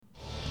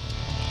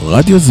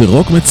רדיו זה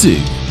רוק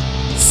מציג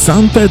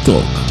סאן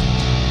פטרוק,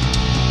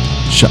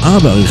 שעה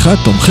בעריכת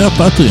תומכי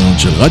הפטריון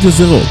של רדיו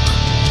זה רוק.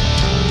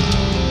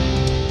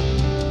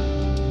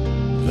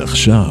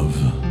 ועכשיו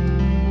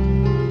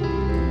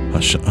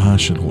השעה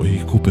של רועי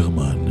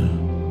קופרמן.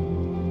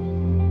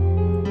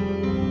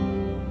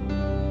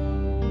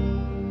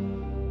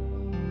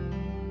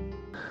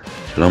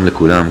 שלום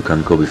לכולם,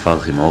 כאן קובי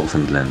פרחי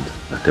מאורפנדלנד.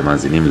 אתם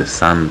מאזינים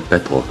לסאן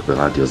פטרוק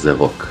ברדיו זה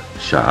רוק,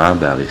 שעה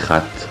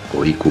בעריכת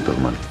רועי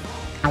קופרמן.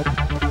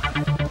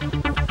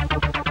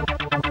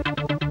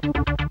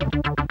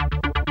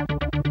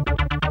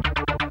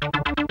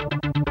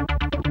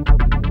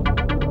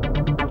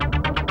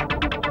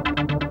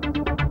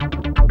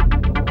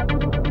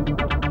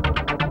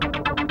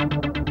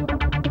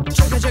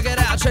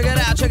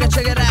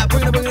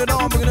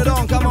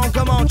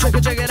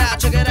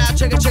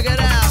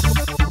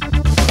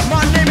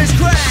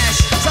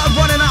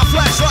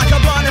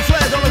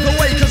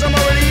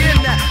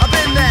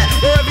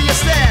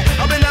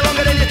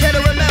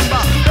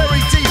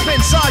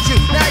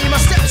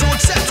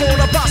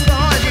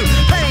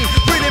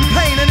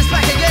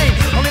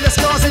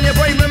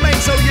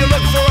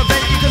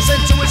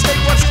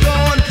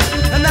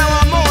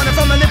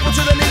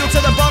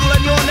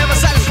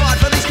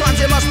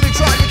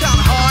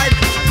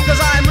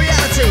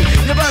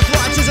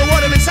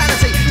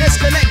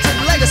 Disconnected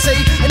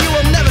legacy.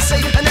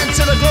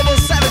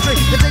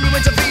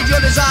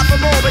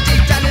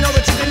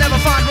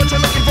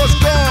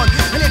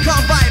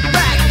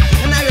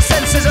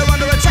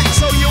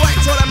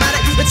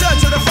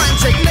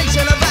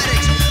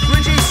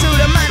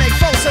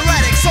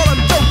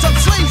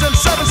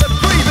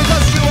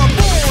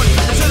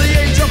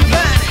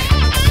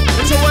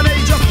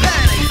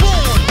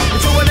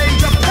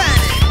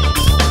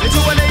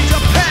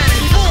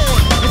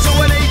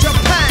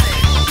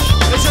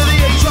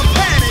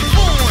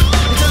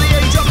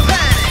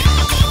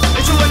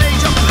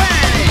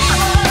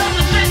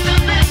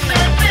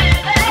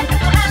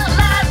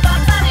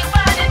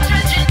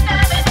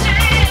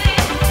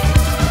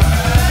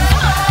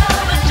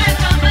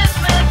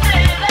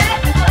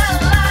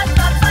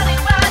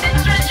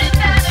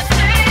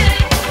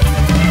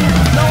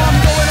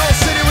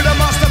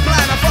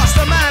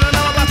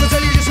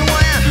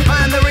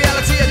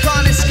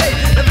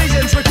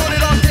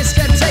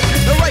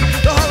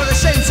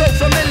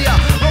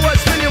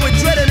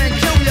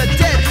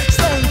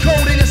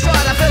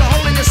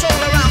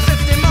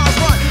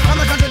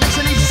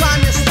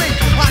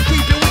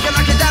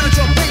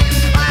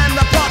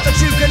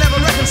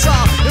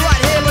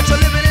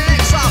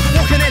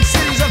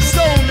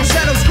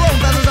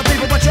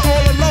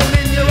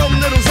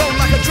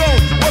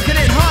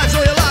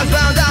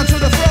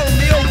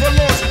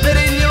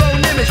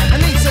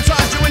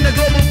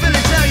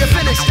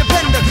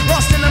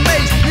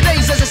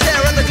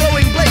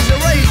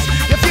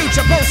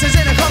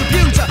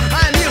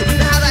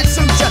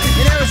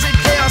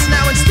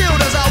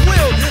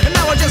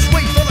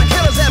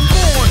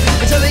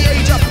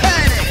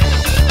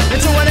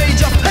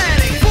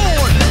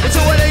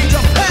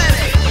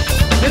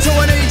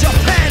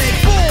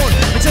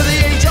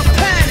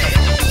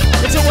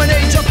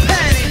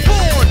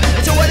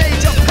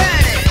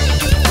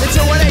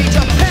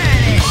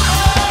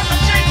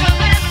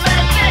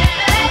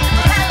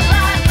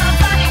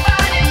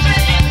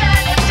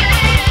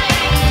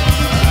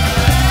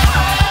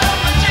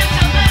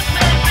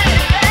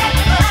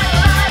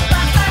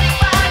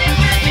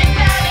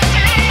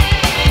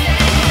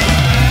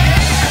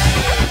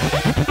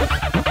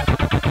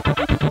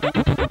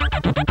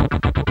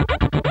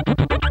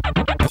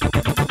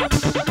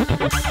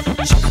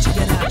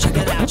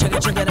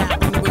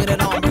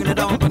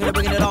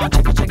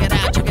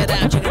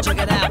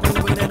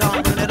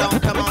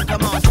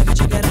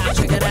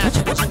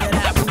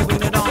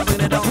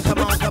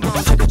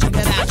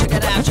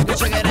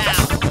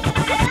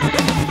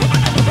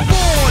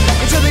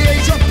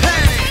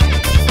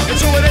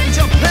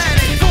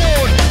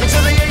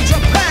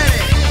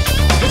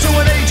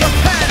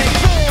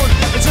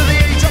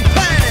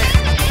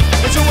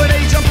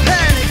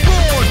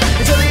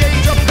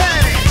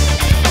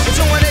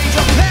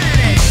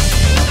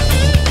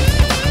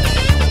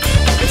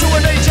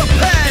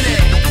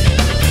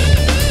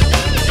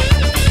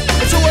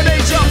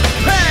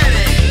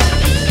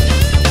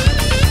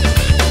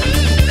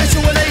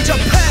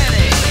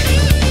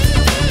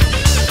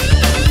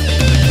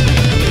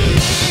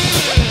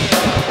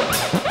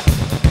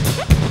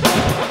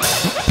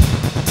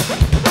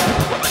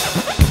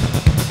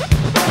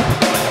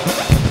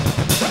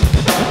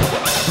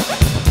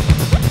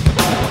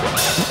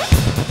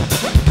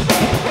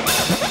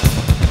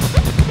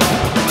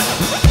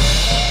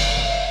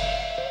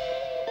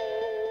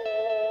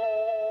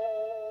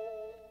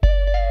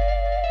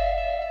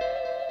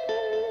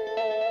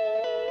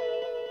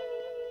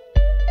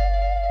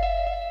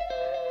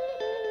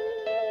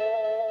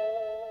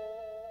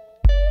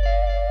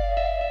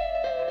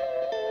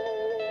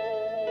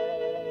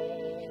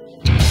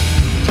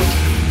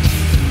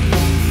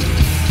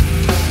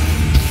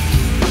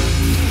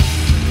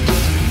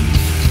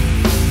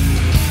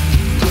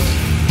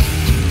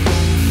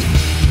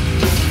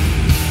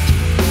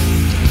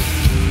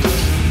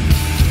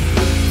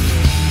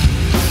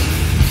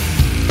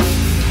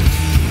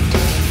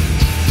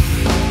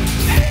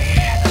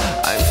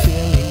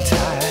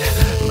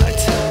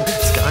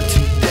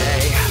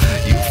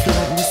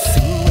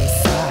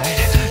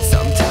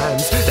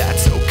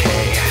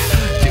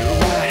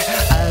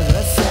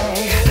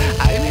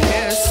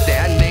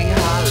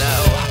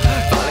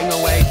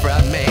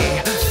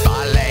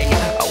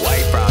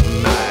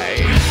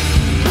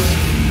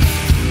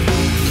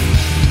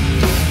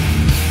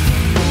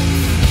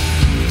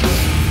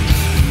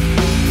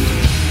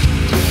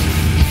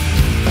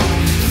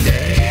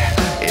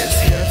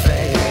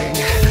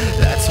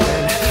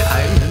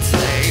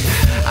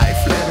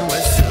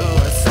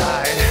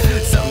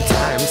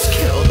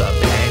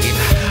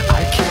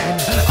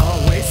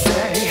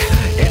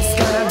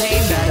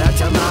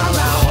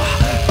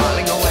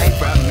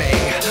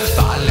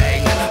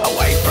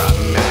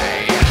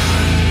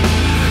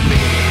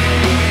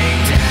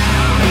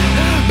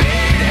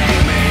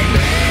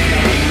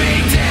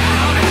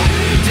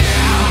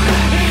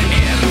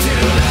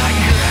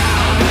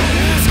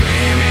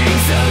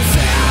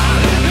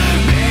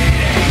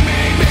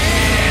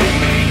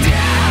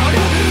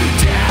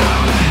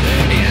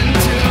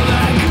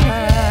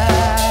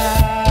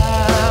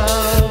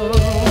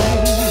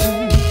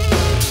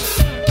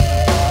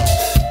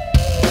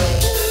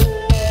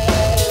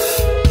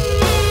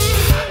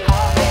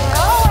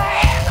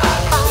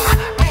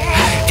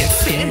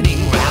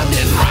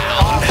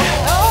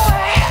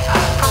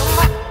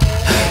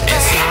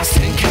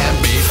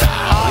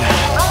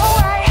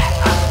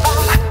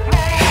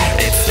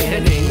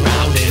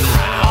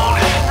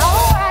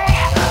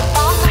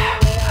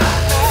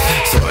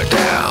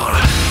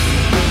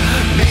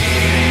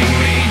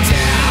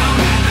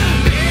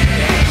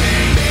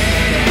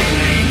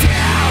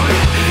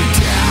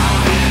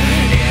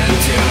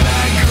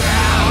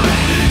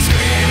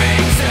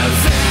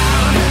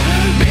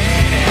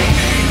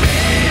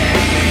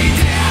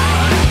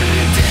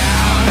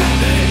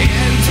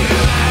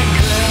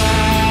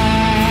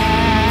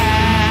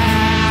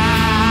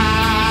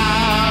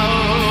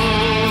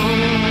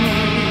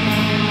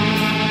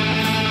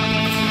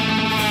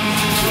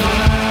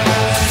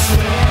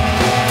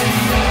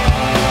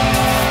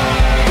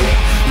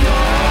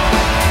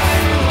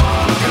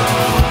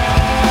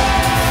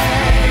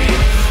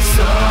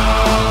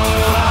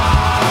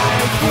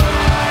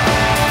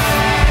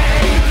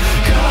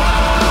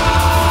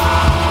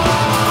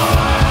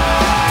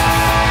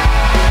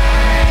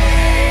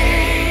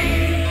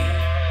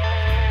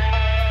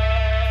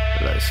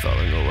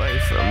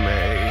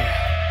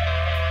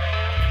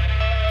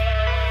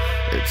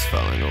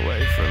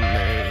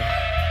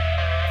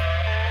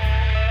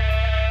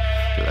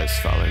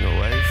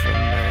 Down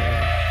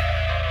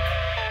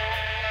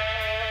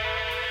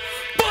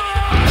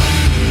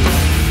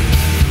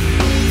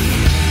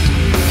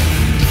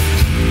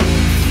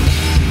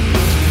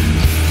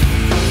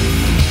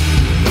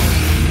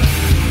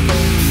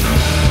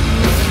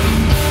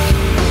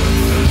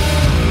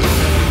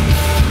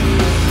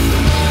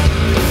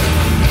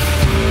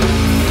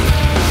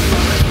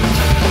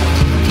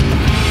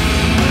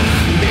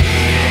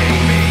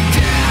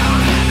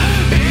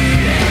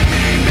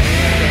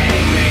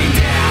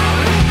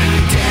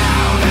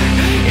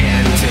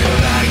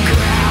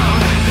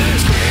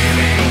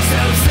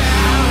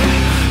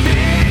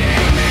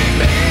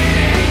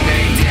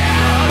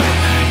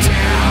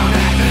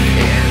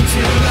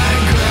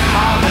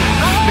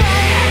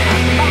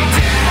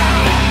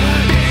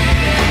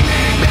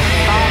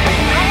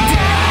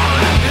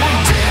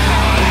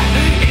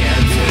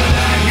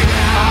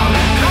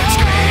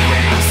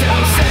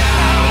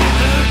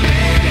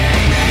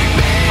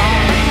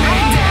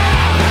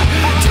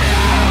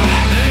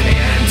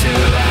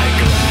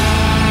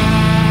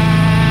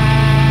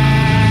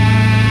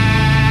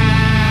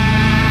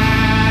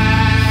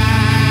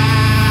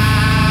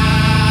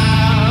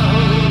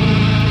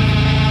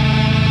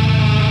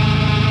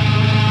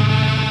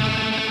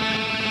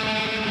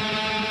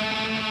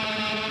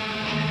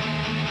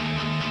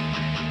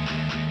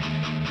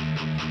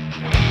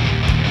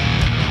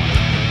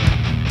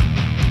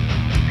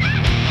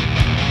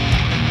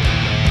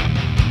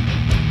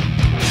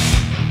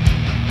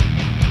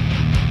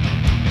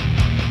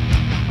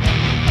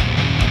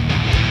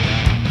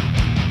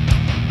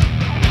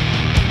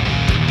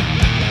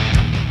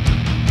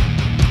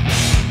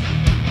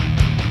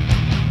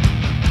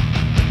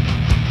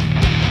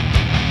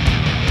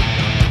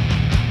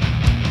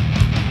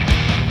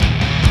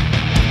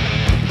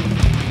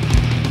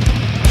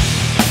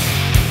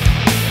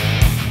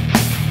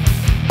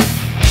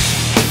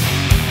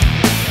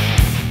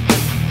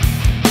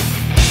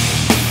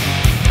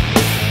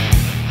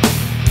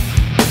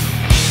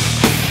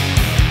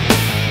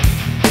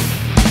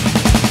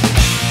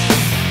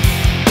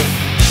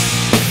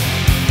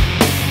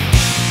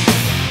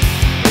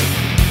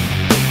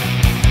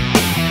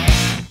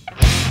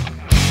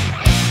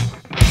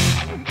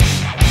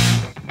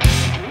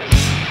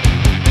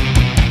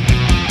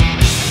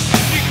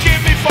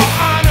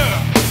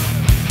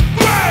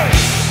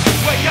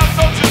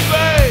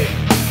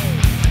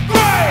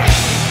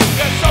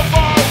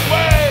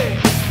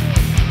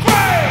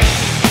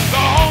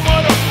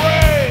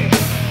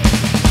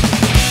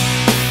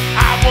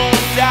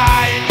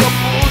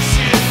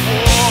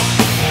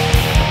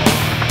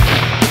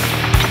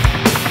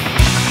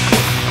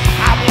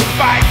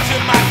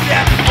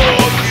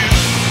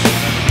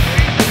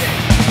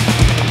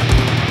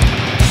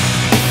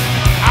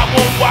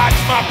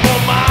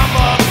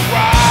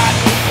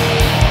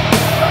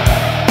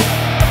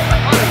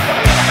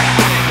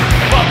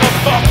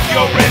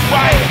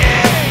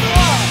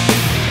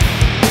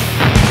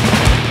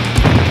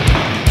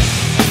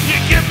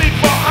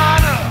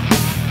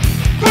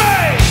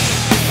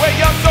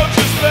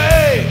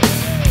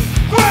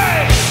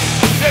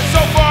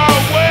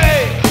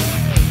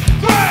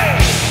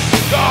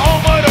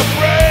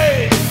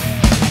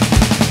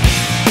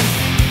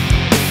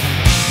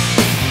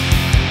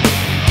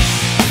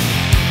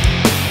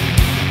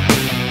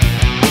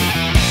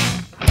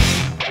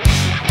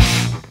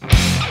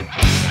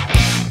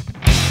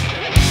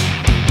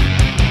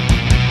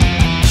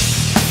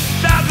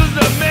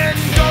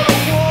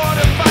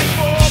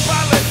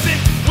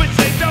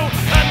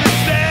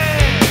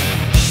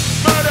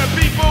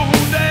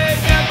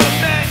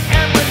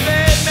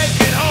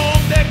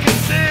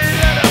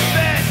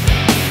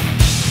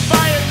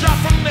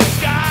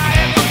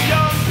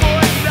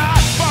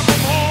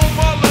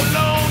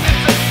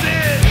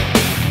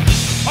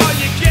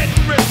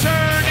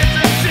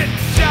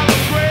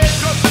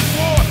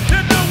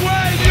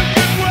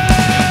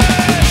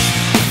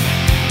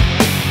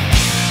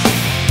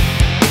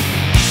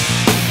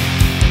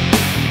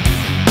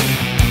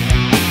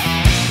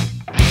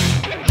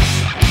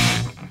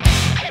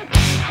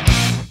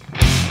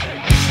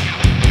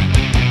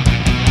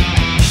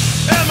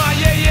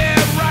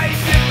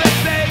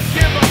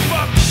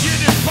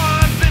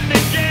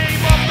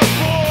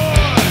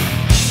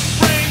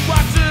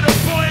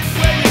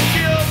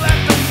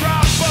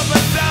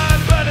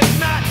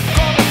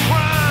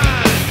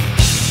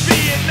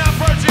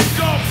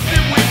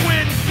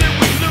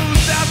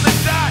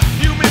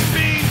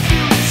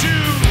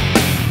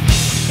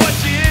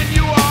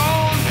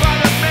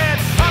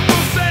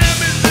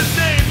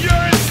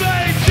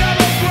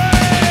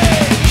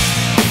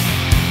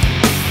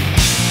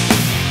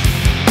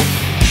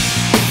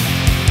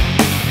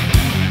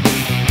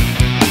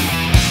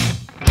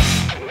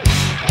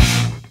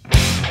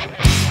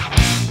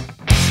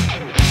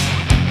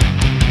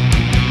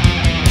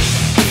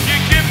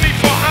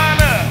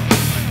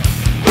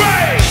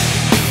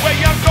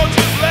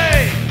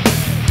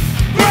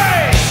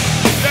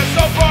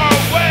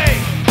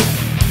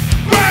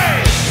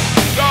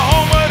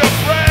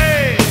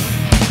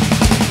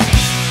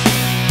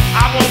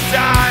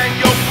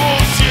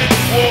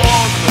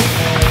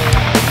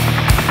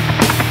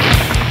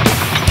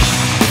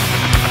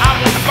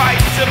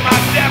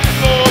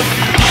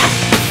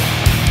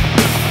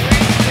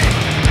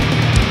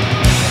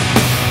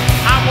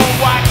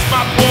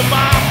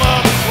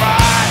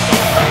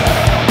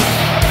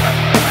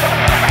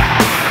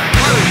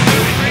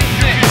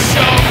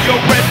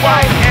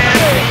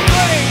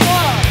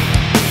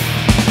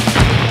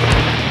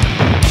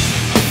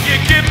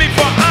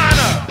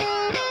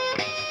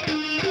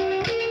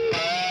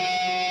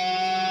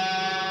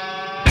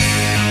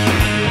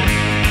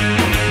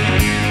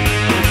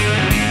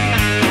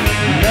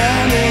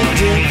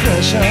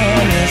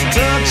depression is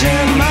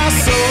touching my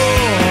soul.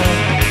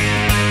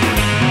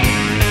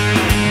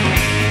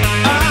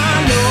 I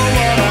know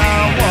what I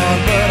want,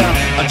 but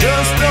I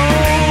just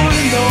don't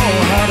know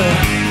how to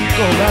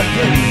go about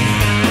getting it.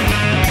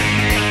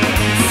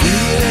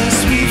 Feeling,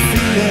 sweet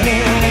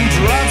feeling,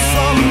 drops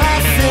on my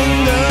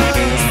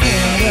fingers.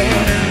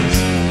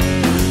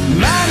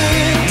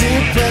 Manic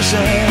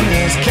depression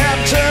has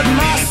captured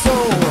my soul.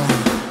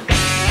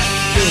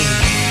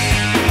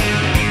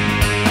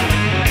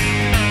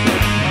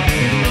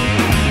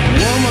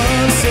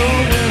 Woman so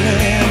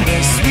willing, the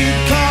sweet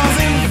cause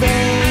in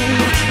vain,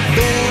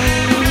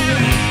 vain.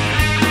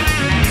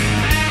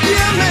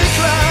 You make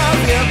love,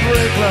 you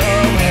break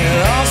love, and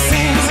it all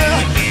seems the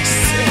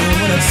same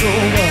when it's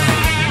over.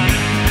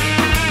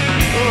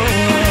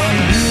 Oh,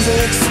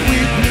 music,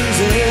 sweet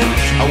music,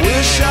 I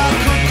wish I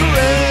could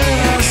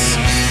caress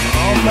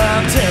all my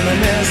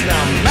tenderness.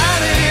 Now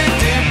manic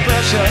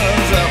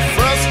depression's a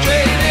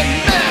frustrated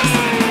mess.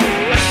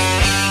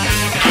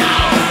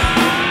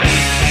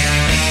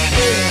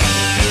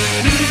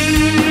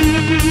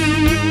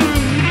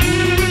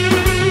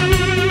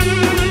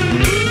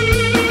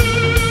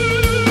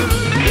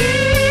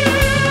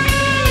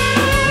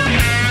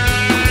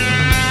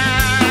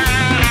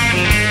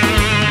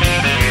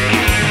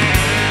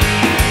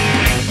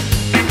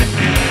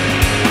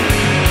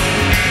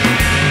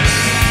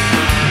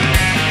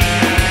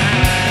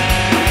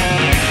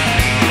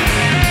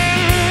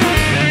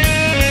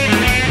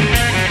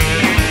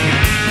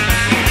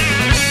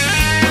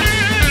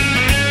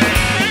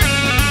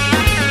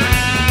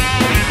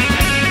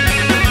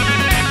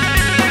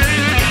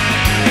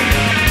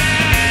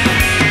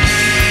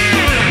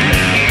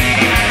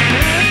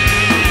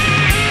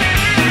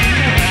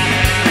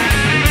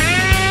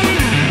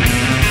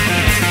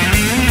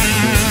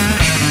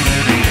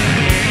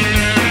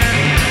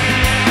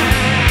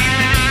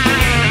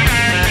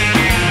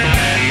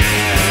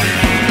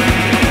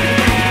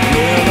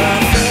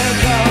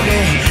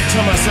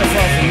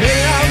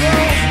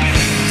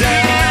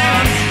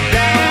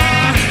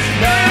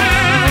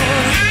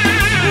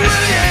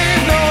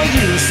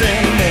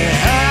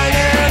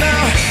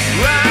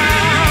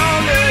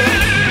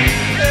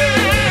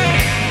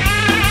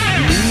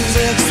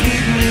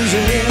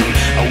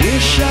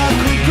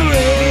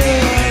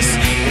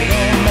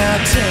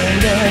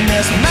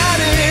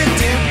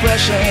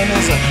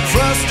 Is a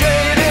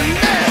frustrating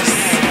mess.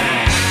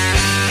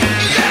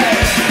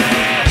 Yeah.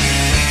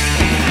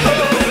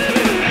 Oh.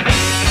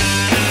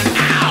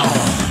 Ow.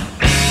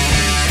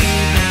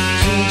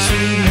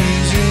 Sweet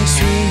music,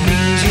 sweet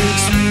music,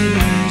 sweet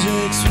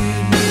music,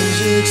 sweet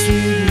music,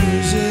 sweet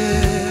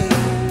music.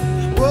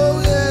 Oh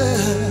yeah.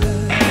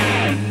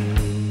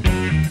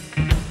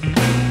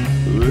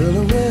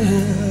 Really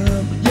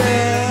well, yeah.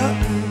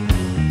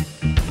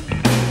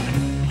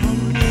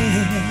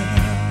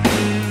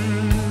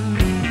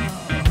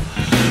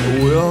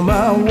 Well,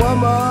 my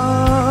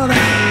woman,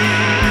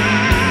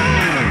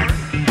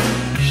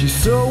 she's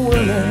so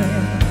willing.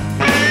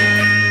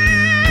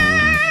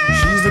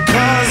 She's the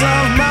cause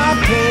of my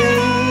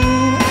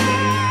pain.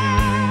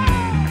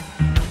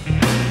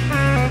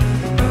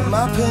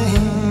 My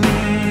pain.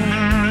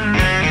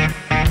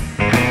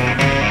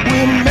 We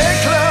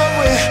make love,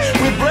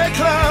 we break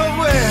love,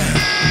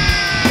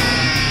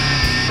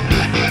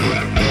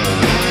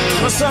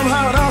 but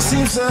somehow it all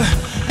seems to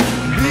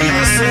be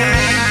the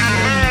same.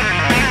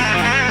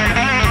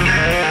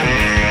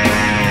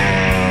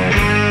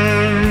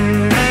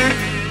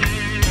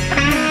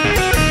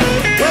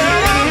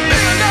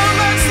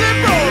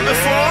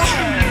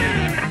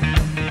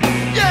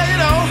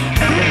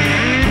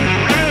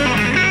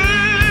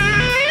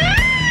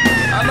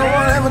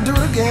 Do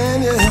it again,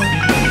 yeah.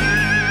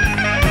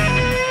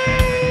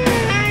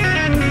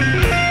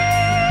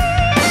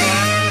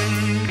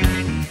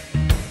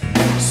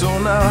 So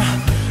now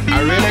I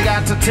really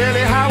got to tell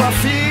you how I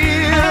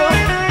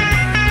feel.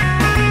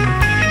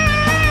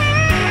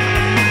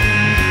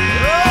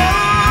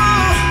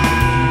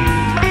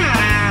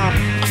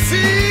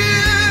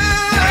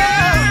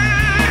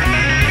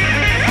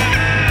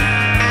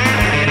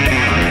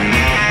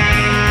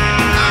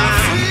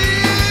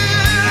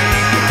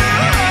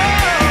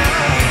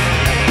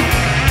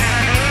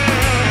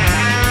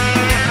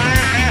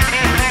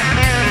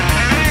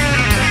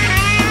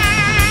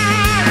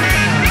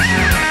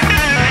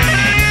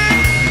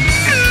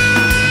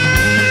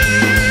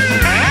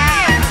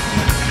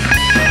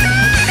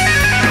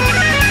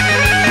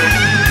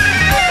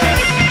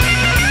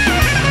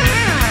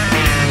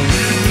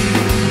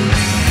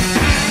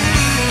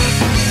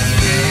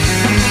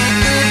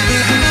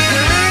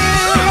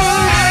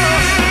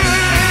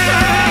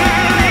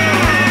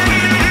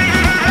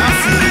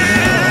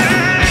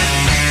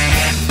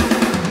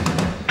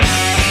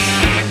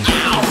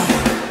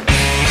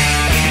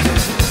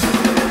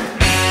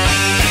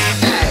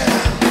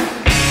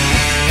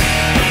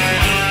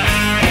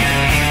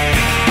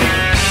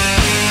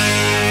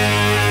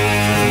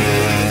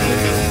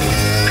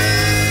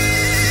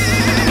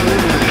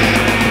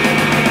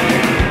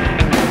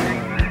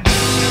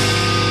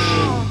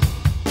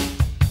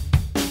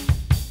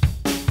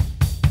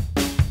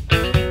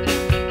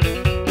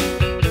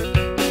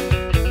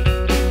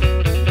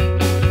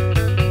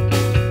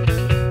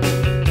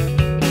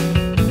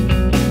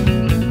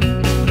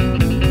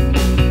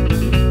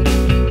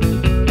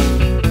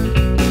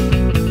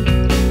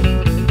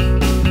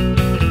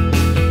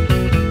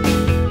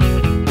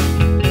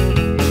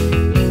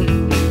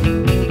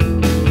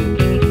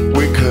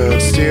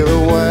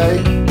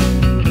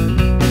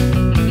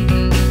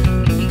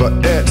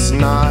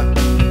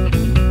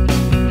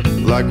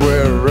 like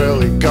we're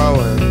really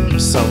going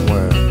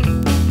somewhere.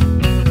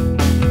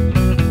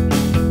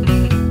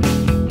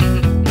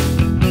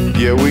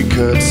 Yeah, we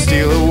could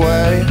steal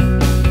away,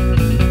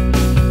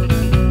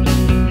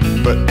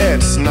 but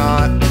it's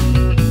not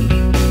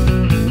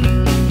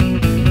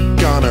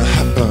gonna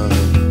happen.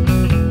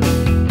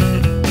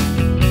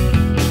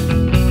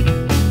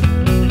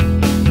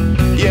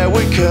 Yeah,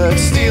 we could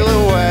steal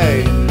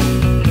away,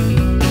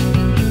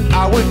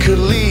 or we could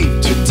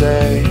leave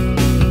today.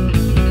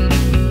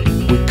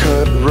 We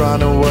could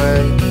run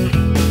away.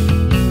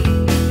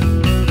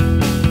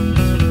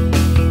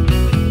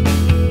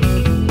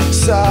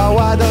 So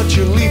why don't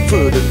you leave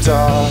through the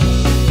door?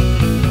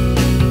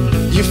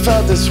 You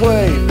felt this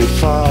way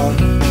before.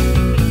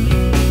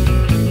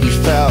 You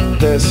felt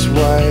this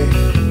way.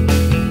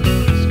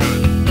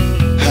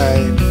 Hey,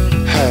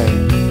 hey,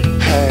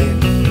 hey,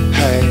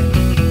 hey,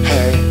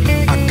 hey.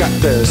 I got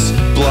this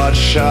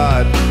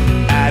bloodshot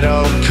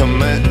adult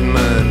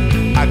commitment.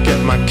 I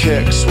get my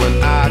kicks when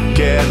I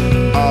get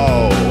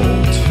old.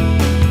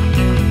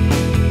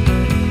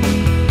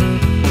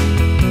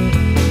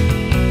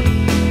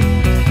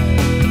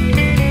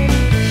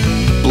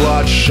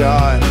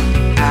 Bloodshot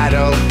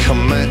adult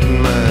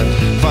commitment.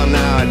 For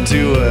now I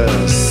do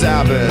as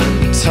I've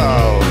been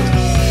told.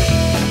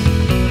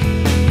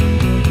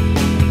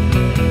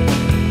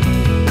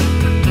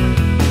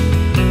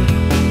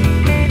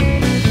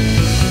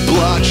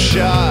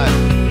 Bloodshot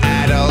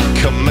adult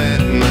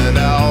commitment.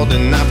 Old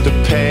enough to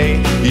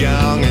pay,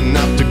 young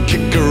enough to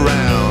kick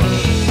around.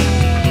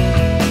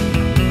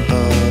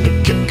 To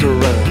kick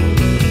around.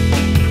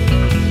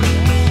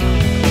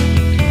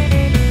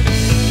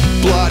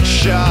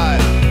 Bloodshot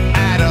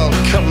adult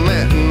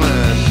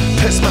commitment.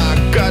 Piss my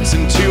guts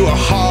into a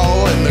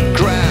hole in the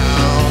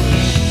ground.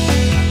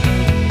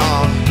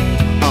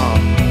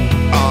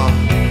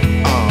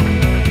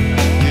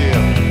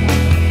 Yeah.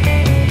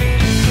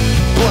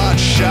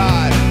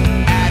 Bloodshot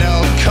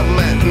adult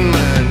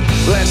commitment.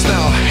 Let's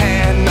no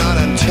hand, not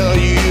until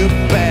you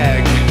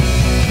beg.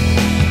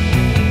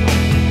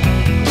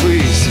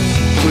 Please,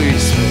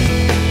 please.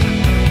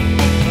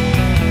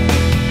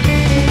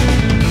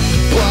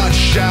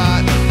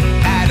 Bloodshot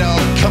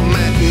adult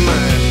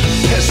commitment.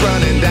 Piss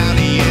running down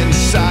the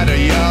inside of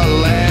your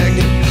leg.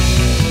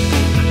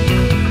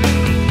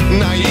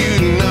 Now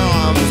you know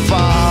I'm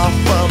far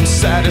from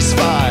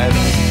satisfied.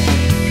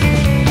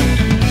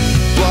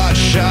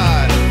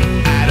 Bloodshot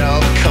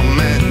adult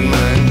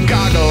commitment.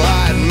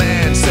 Goggle-eyed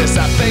man says,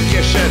 I think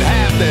you should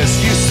have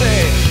this. You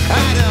say,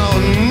 I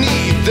don't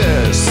need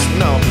this.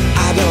 No,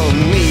 I don't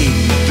need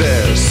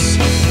this.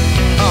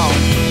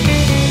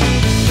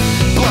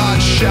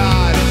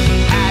 Bloodshot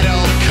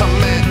adult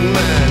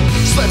commitment.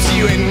 Slips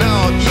you a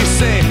note, you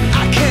say,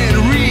 I can't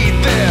read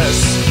this.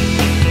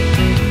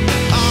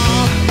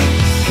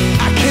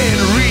 I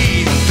can't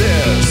read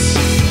this.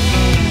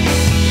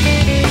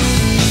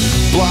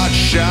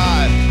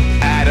 Bloodshot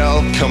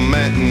adult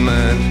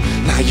commitment.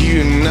 Now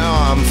you know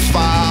I'm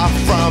far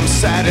from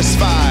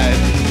satisfied.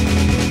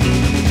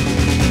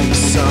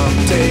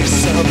 Someday,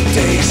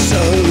 someday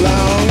so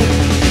long.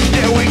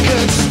 Yeah, we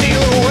could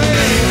steal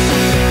away.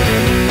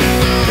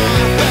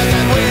 But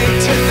that way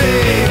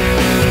today.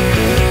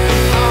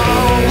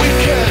 We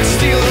could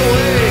steal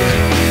away.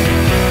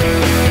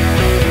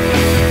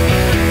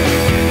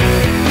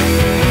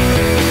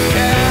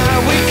 Yeah,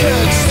 we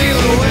could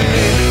steal away.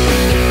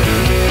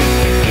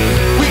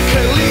 We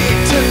could leave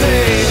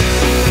today.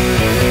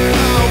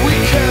 We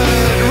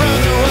could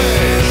run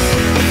away.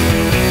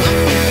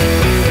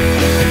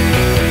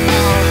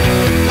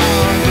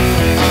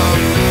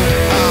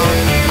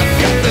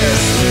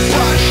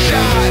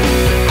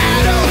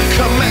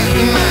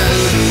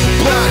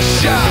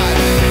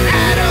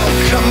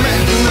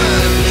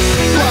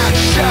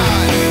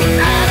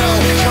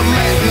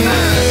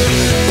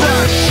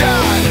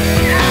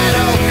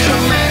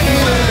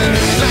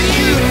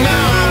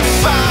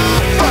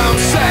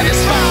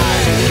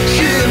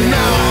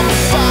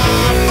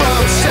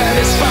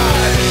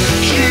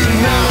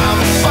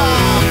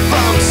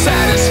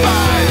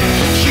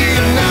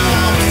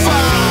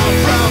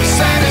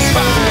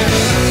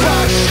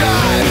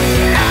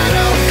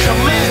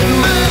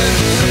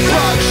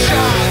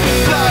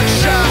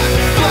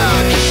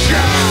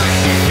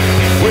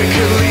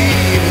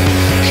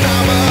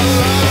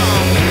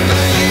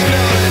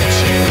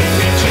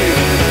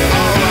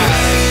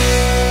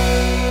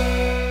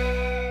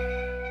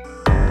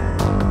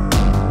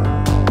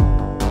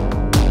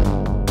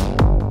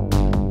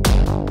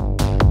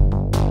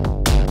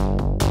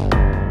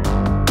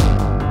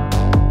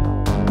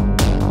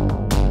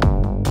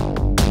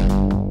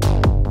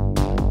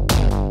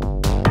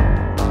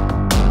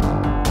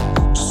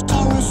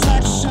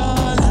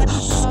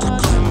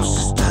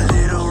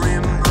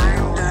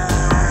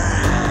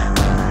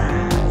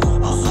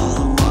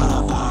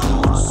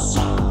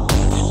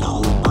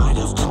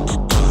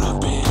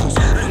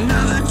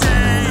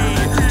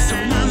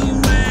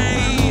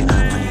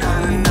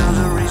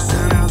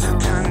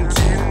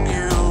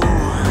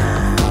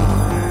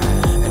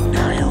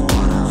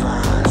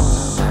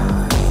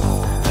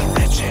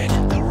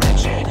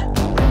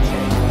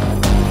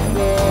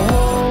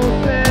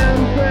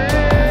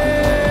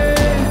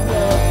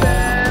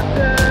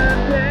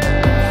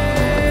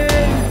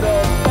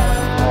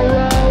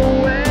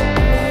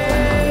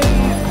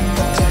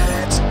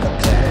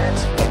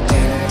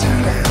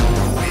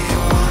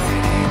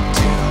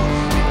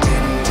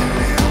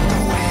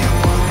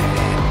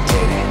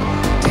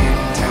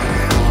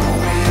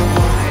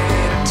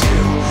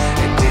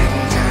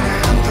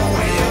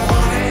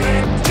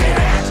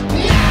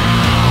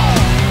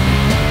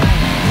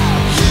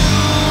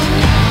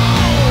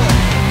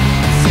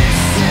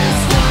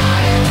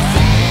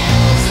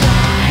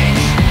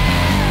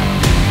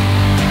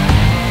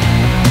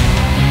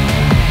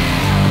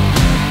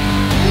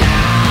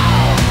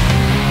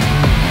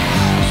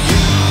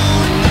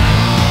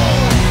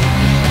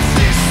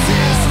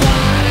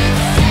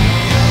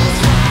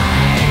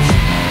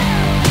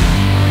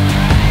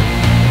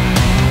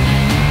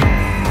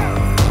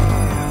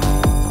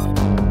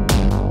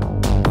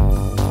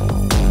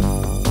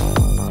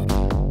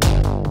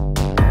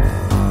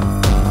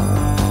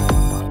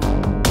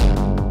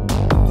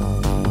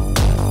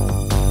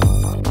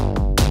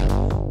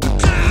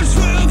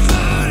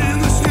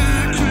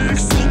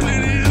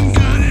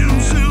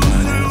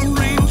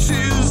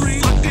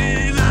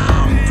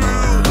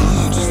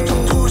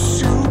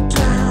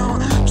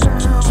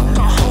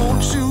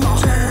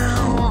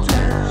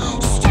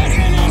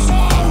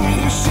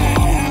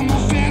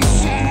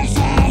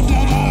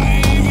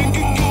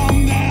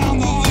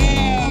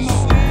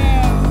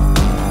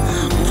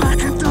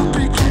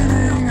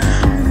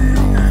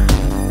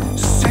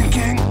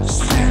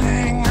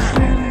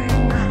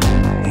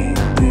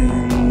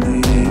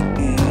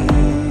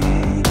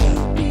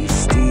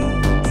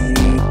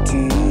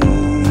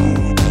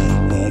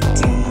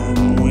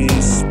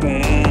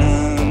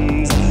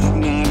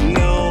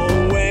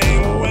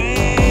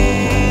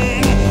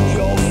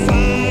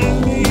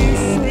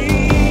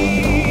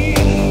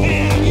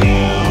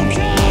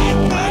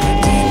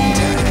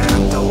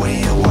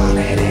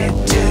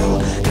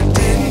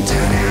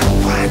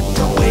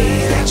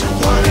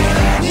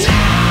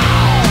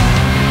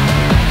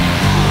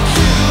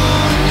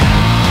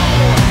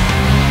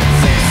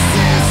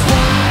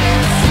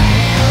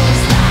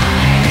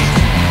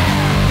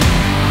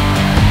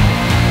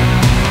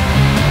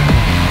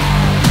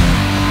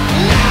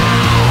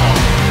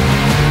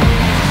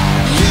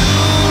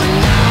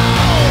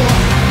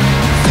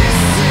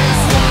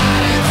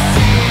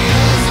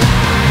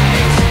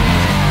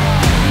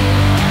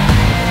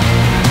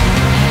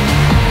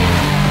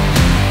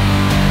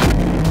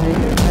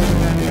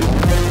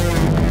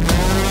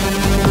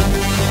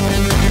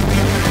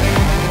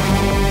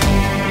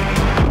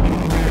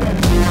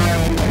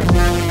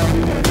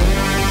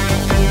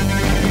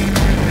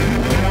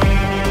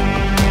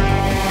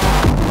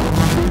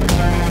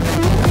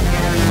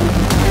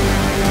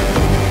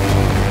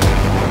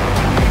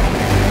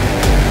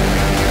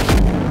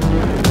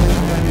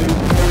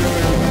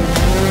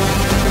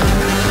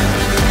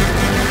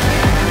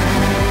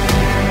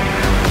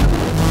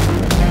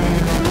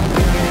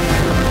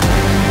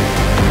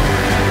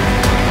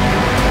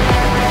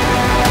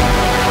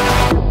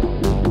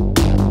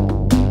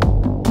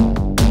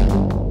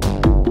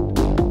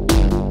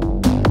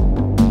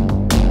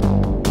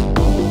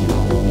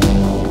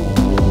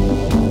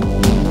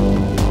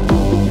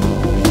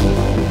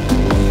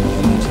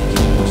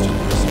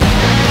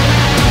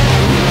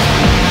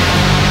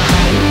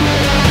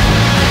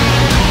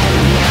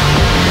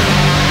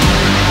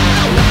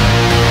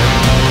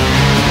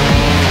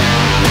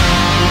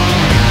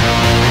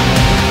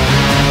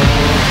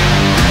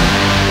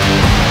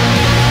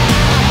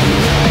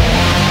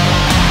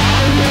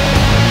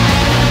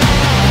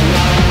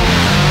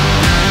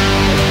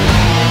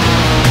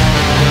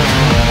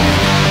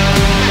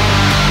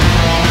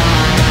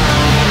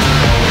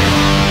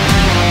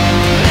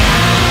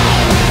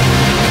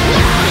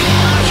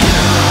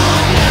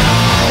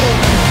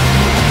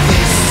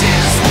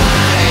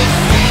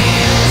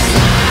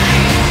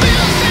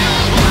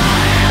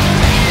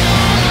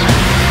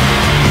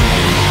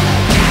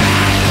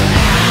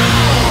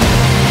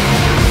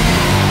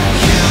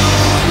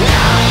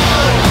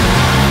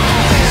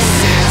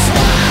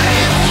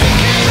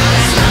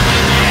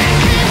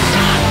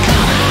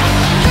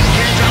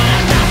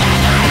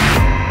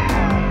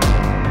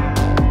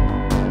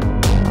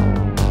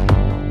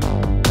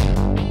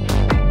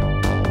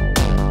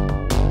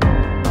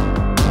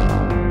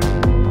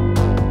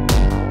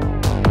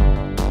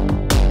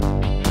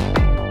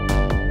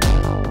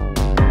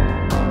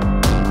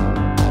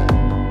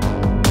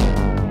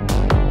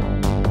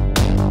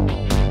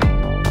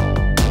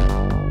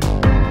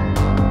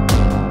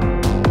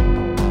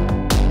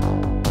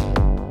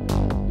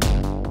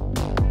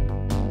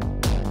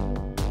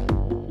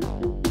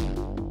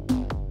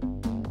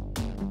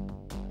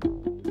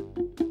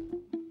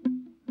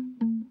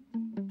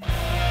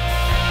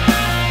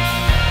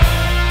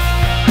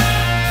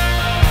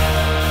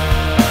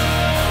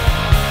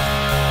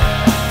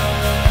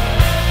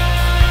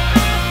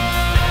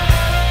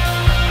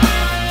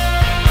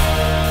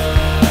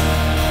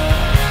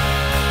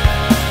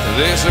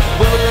 There's a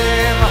bullet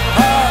in the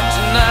heart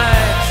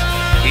tonight,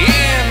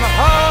 in the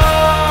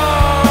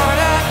heart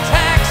of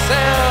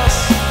Texas.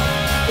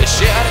 They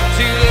shout it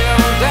to them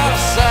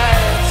dollar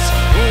sights.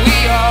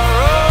 We are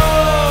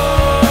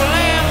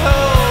rolling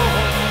home.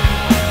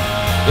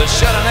 They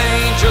shot an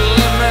angel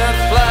in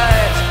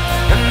mid-flight,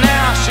 and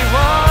now she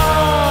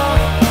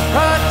won't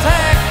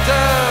protect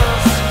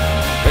us.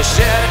 They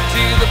shout it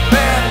to the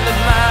band of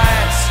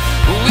mites.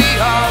 We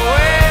are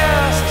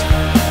west,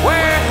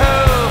 we're home.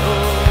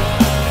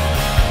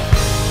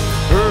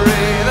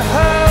 Hooray, the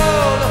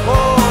whole of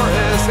war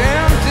is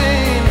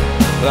ending,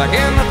 like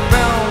in the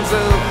films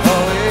of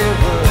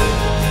Hollywood.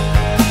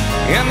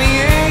 And the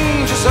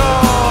angels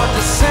are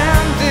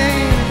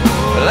descending,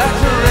 like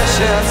the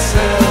wretched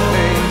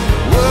selfies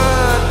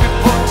would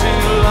before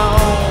too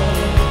long.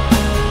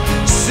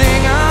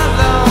 Sing a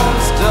Lone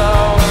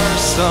Star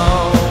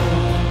song.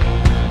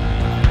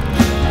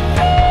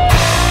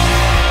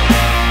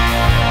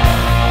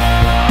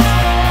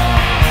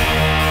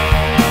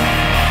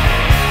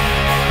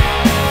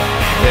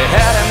 They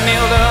had him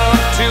nailed up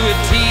to a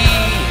T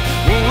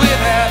with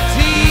that T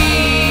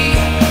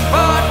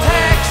for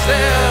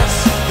Texas.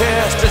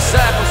 His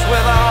disciples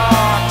with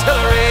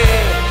artillery,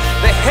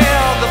 they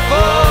held the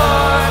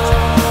fort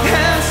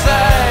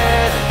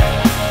inside.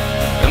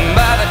 And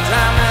by the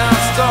time that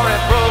story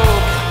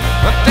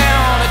broke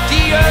down to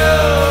Dio,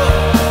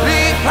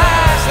 the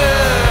Plaza,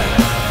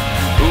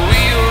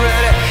 we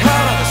already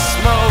caught the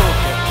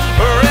smoke,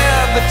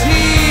 read the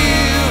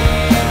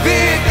TV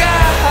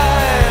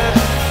guide.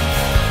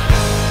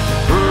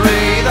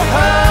 Hooray, the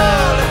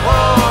holy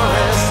war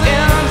is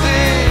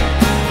ending,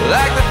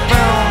 like the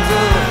films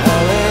of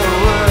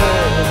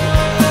Hollywood.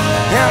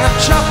 And the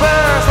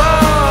choppers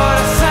are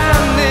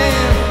descending,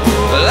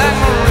 like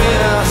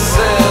Marina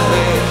said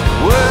they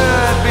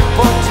would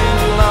before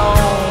too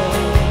long.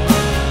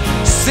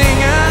 Sing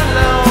a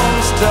Lone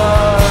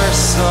Star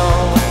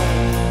song,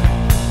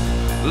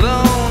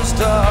 Lone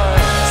Star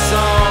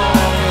song.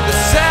 The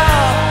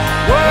South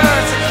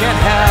words I can't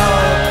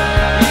help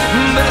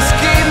but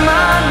escape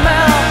my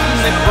mouth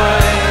and they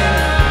bring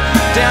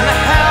down the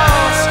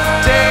house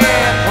day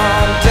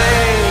upon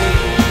day,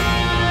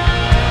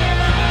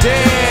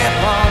 day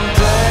upon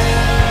day,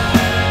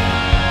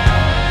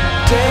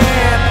 day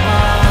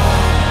upon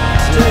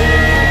day.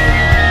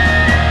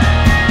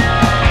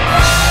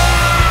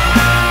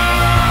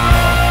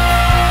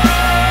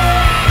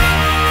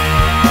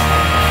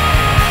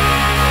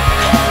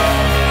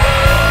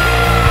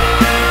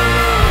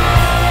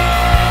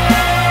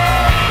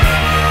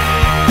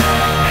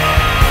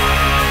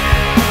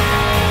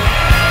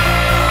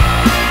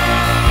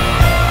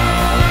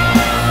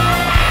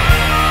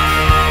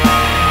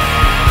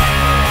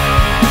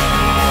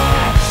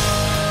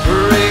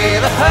 Hooray,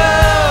 the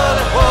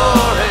holy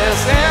war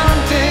is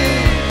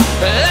ending,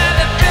 like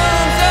the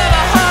films of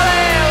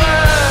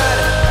Hollywood.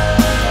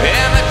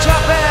 And the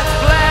trumpet's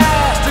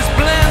blast is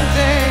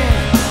blending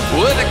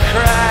with the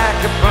crack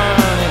of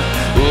burning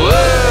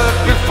wood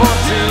before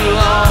too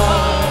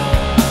long.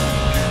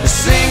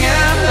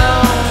 Singing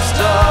Lone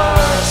Star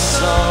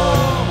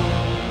song,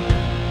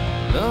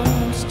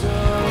 Lone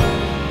Star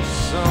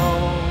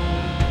song,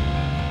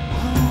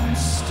 Lone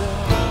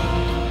Star.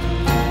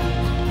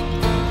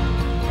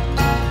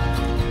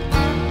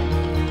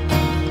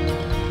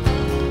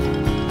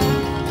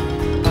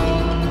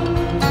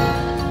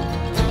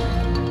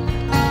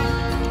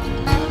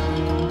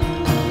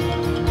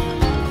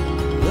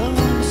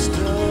 Lone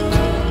Star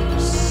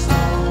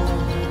song.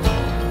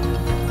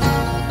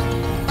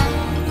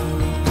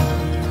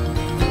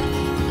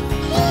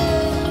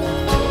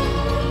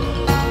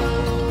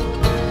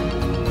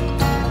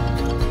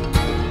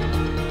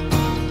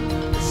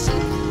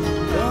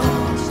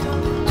 Lone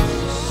Star.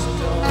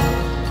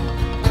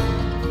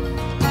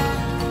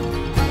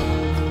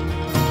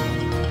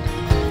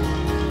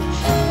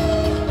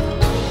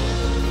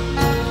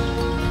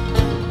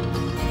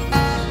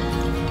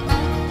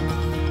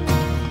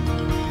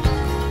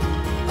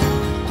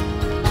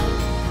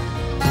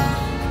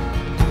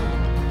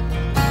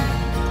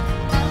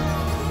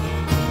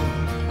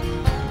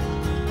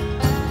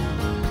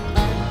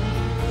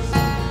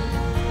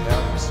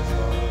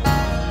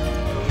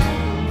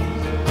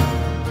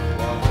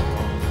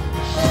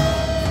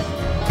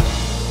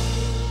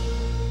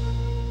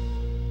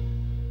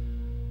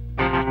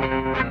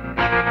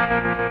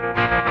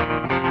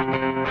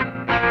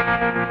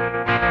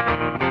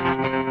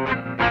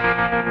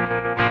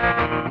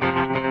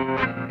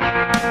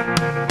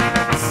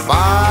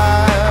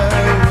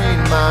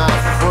 Firing, my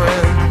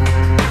friend,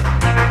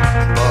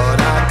 but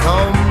I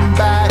come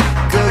back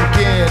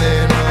again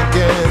and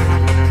again.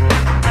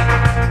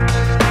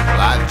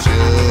 I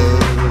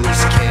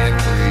just can't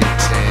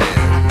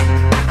pretend.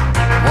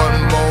 One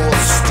more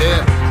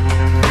step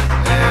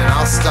and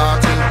I'll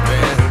start to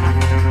bend.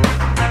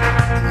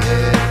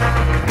 Yeah,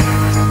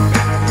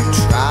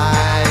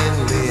 try and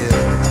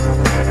live,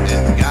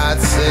 and God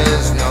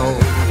says no.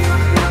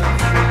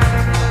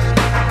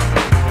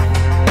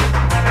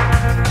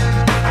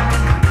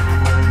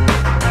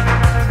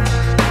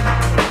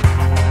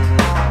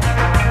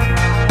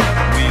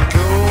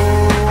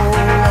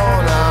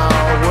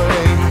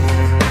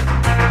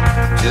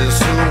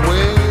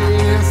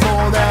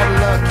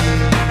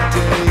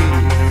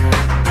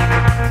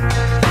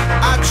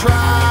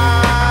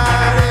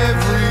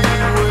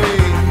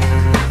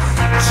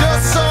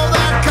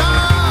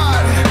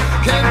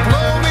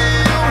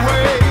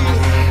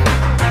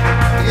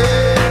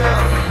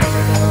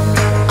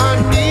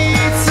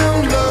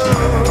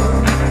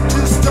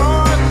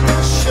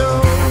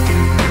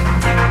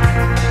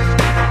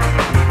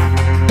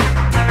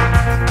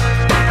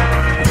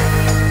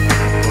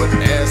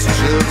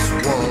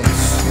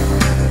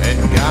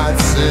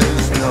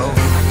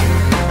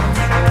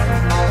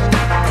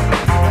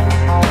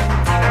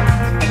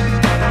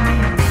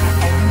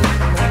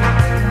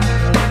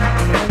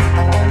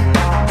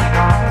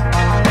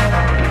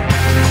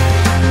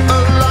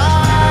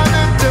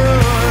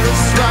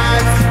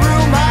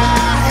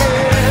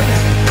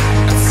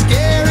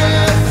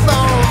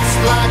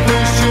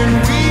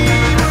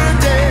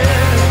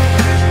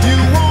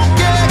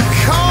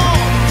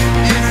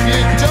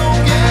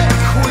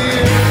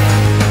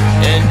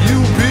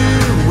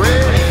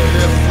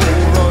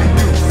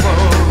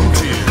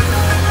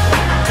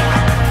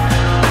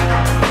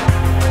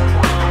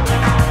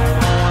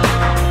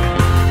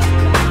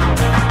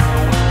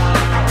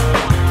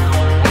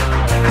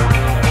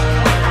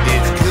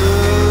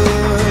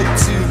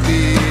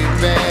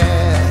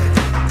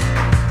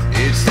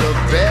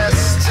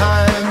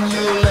 time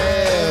you'll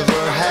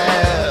ever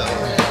have.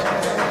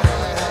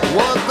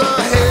 What the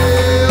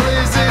hell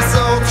is this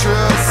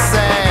ultra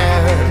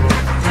sad?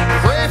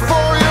 Pray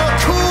for your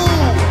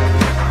cool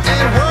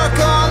and work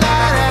on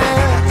that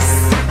ass.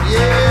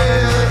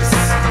 Yes,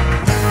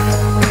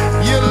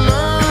 you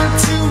learn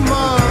too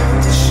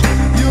much,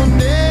 you'll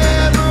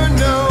never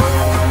know.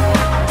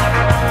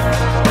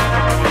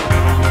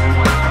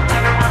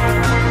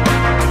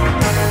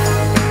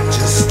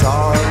 Just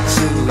start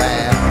to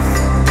laugh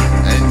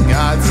and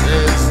God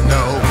says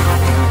no.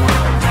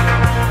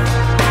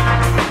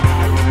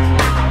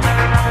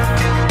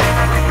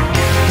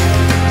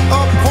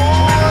 A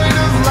point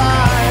of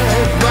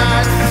light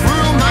right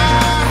through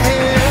my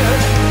head.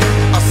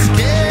 A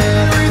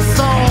scary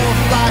thought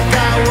like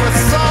I was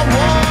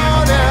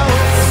someone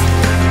else.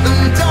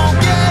 And don't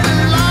get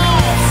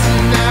lost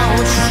now,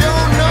 show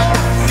no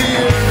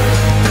fear.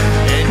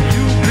 And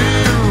you be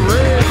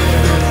ready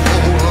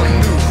for a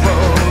new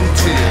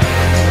frontier.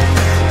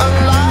 A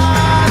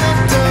line of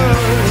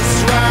dust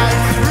right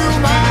through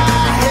my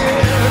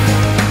head.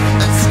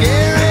 And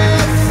scary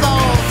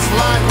thoughts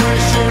like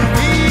wishing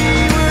we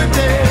were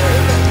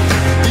dead.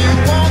 You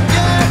won't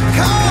get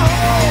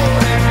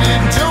caught if you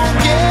don't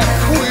get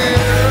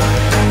queer.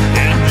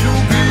 And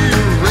you'll be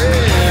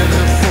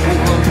ready for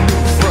a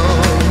new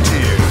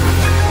frontier.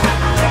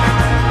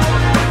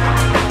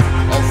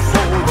 Oh,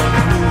 for a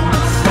new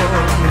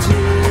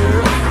frontier.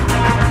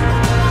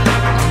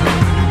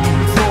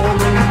 For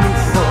a new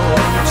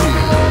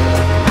frontier.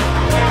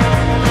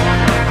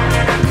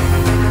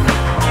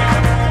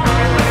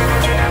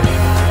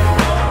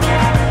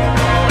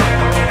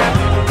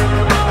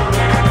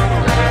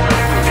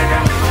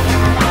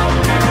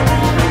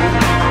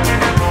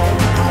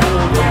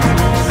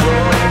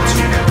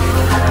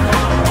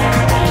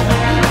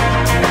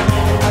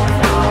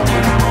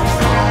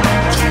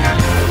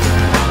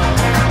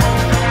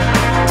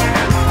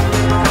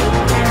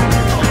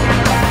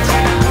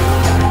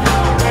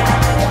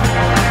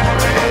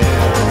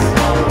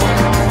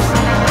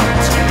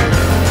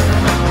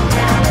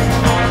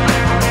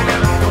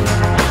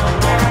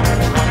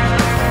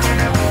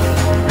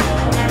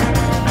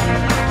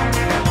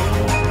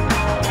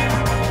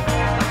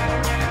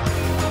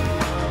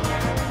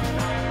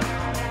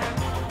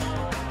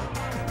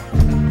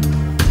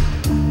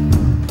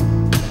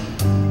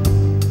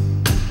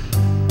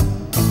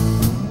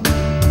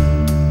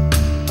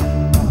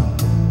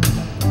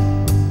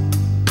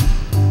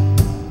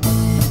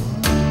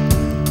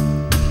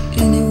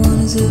 Anyone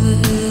who's ever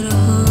had a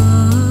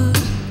heart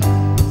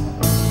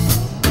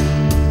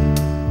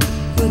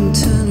wouldn't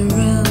turn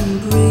around and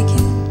break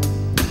it.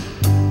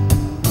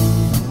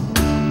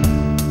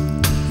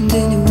 And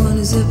anyone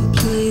who's ever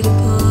played a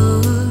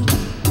part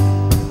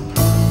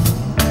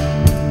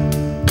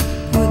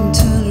wouldn't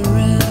turn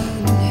around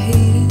and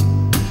hate it.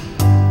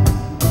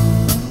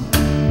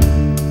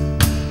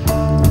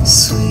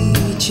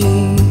 Sweet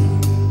Jane,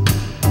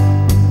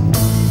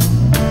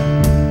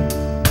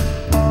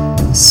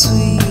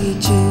 sweet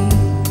Jane.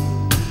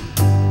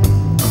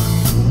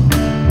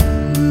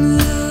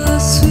 Ah,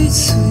 sweet,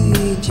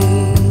 sweet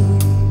Jane.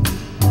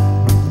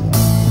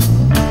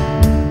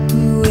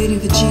 You're waiting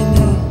for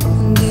Jimmy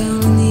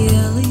down in the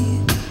alley.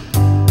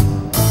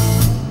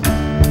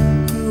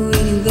 You're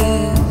waiting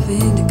there for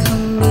him to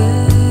come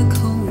back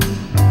home.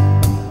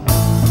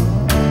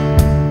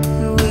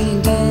 You're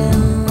waiting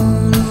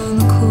down on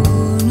the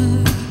corner.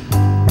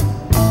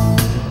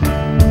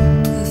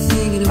 You're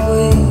thinking of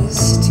ways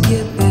to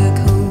get back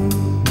home.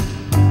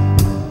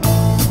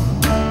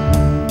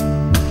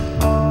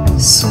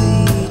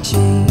 Sweet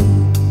Jane,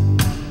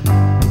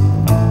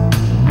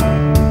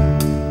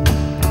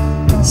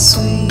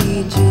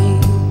 sweet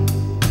Jane.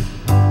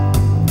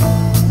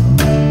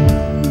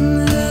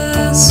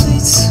 Ah,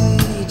 sweet,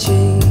 sweet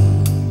Jane.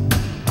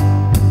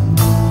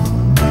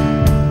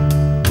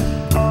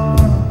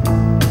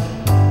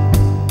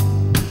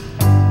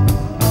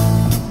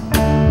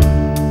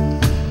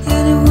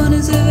 Anyone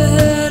who's ever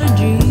had a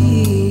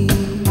dream,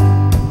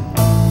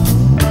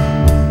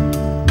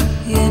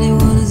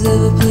 anyone who's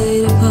ever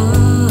played a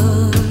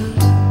part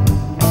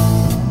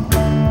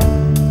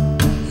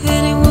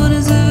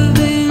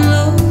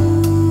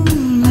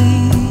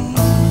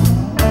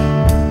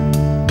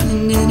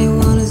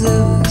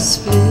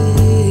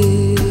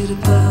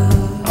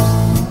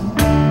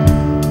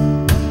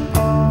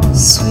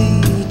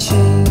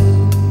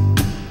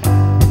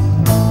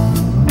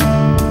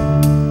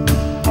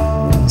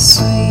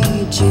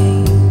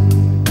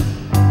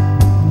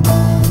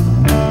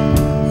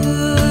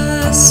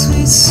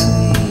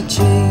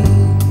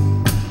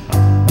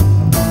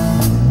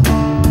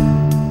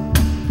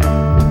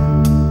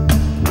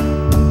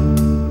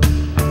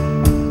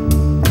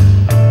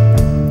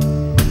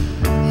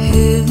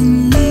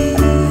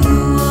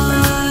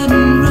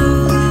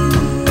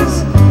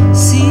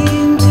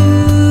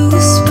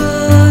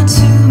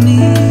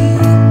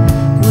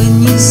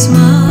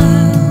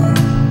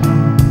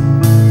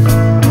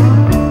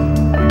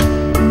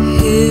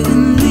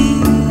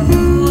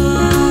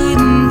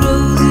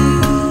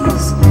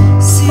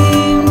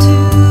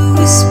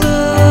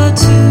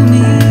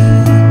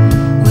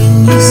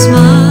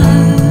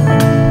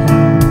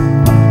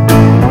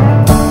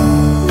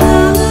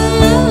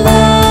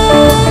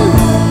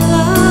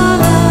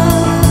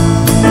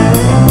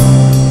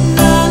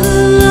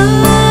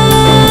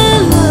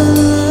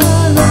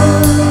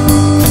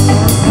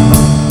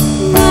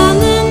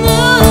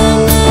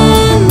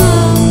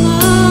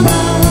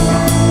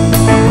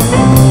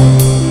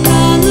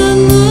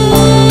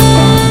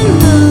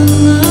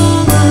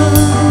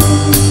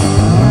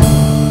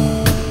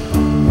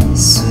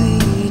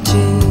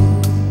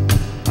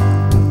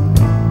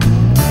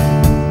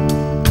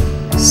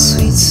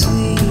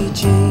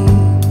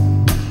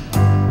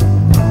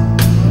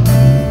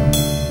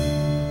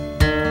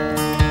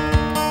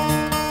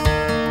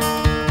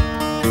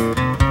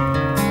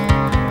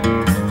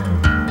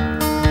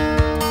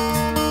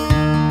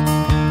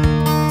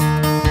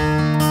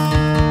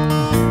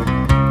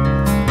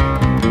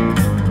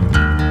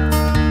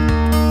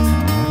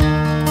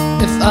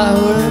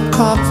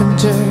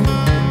carpenter,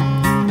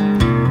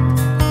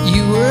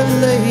 you were a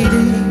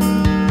lady.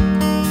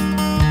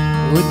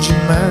 Would you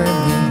marry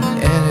me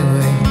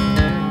anyway?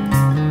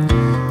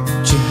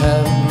 Would you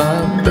have my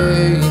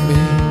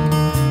baby?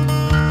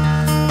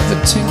 If a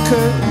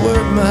tinker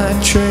were my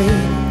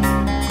trade,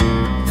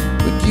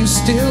 would you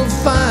still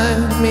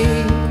find me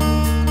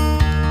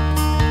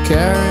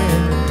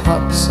carrying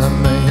pots I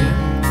made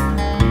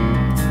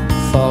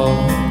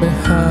fall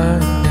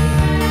behind me?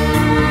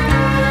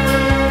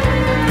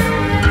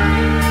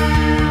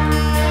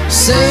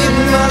 Save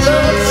my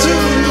love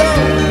through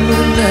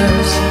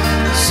loneliness,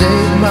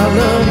 save my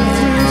love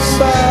through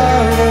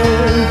sorrow.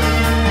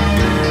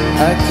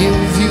 I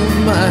give you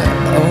my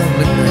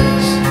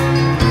onlyness,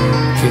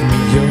 give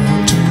me your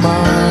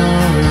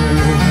tomorrow.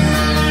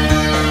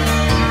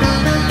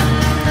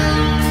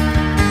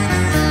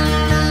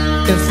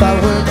 If I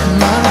work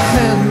my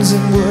hands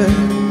in wood,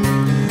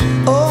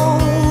 oh,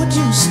 would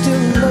you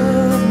still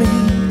love me?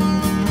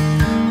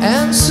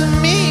 Answer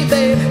me,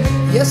 babe,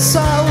 yes I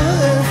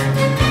would.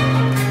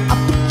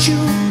 I'll put you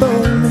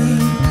above me.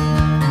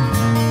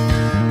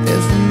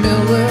 If a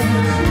miller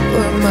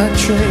were my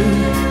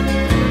trade,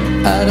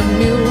 I'd a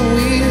mill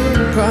wheel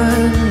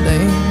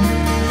grinding.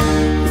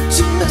 Would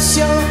you miss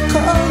your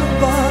color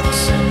box?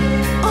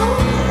 Oh,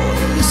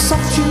 your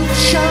soft you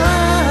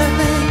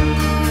shining.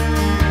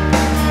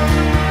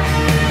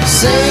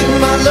 Save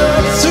my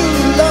love through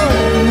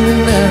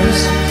loneliness,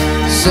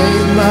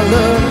 save my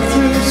love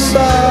through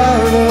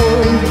sorrow.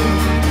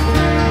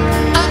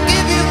 I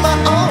give you my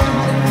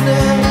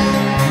onlyness,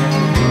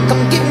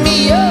 come give me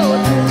your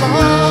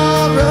tomorrow.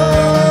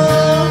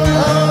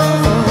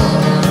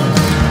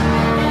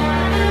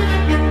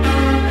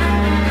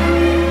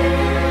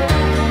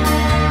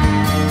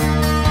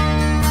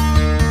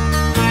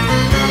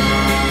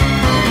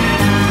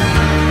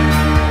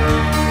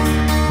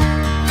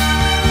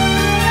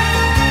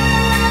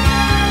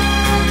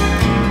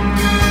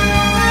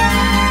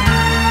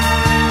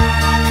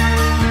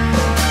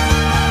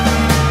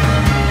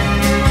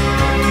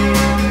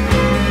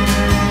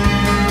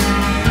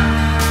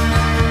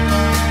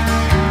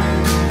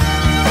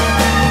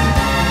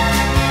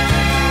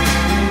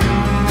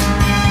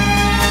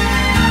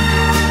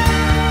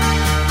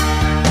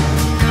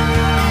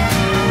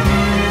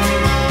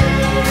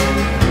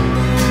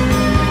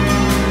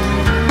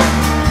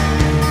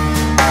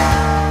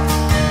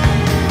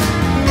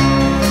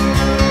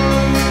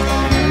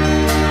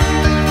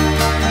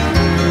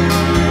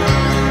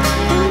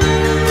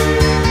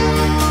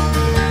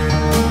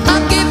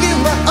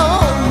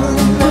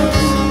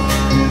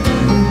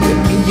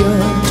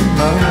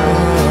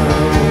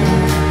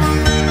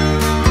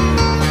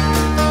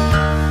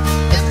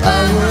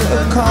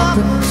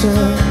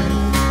 Carpenter,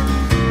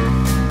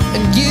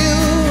 and you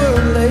were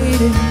a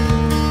lady.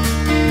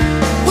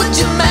 Would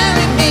you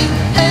marry me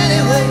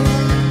anyway?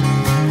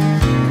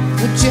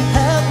 Would you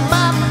have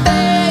my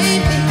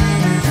baby?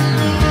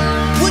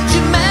 Would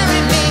you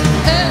marry me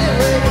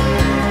anyway?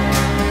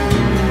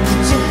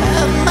 Would you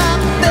have my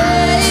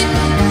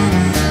baby?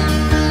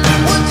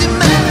 Would you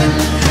marry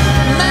me?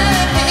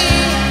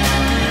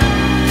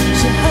 Would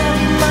you have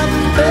my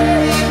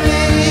baby?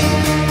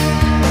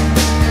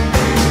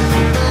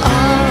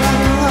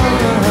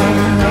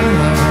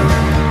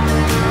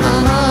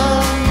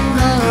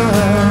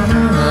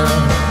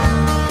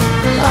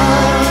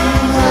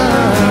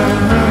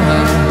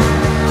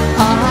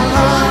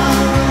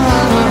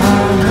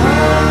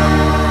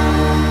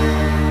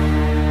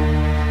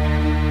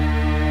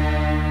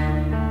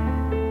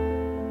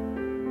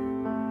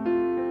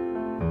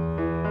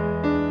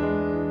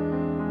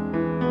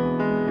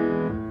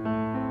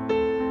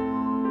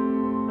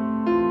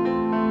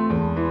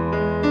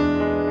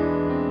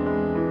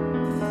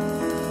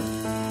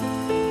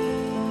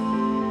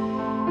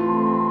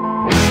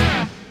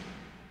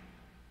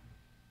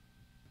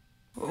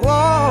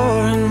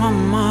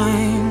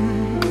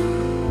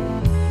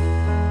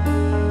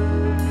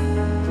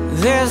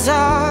 There's a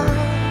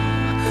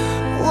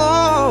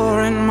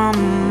war in my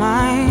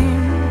mind.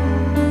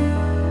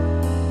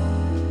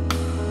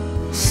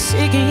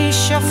 Seeking ye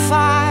shall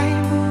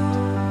find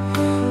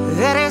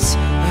that it's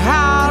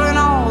howling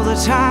all the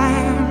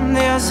time.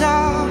 There's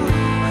a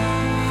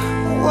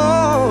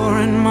war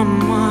in my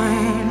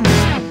mind.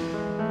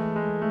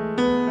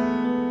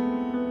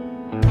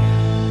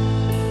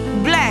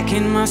 Black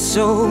in my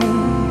soul.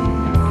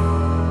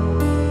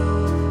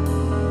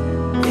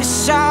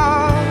 It's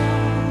all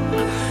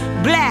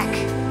black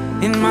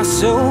in my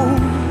soul.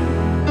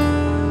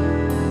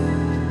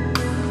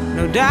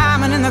 No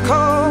diamond in the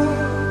coal.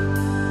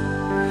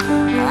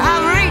 I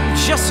reap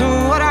just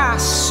what I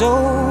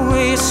sow.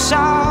 It's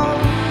all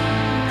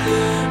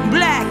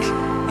black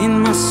in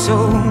my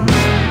soul.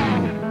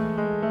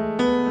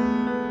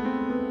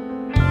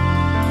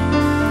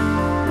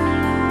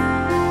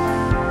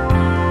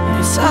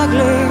 It's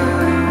ugly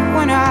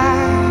when I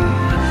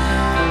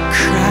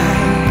cry.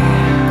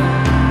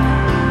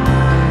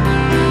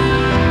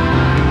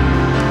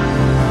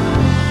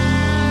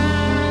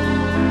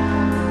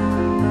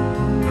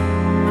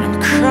 I'm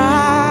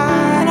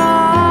crying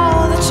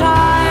all the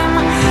time.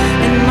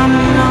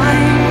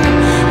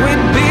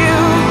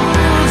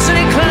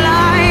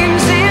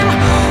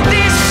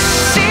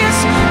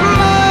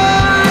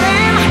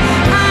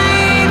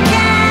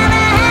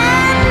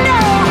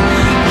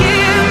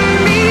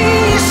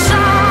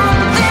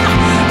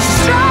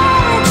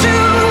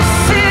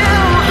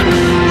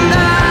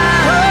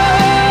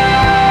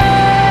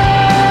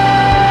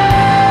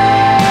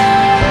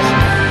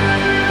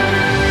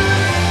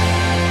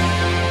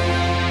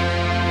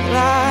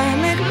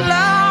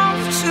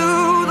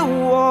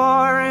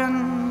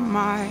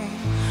 my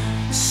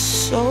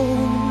soul.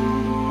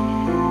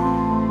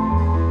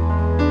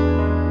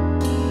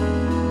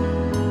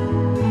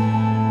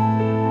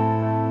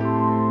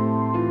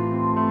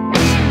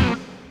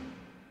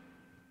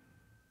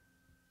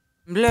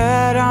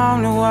 Blood on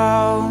the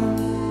wall.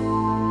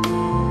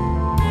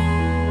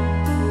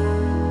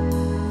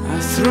 I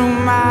threw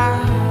my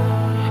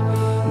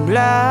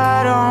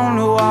blood on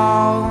the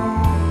wall.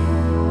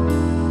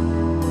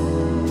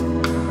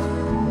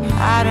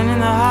 Hiding in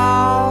the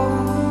hall,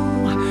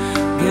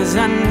 'cause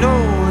I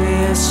know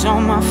it's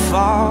all my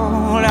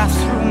fault. I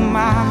threw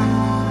my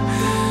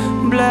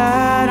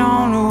blood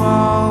on the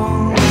wall.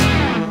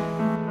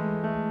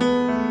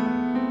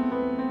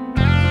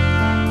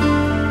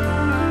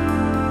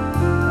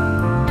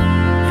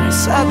 And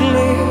it's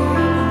ugly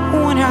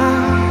when I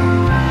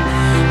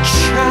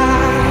try.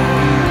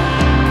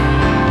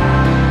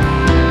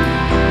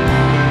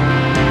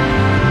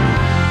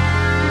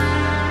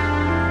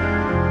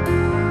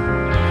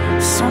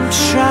 So I'm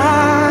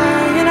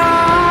trying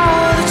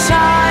all the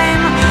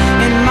time.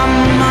 In my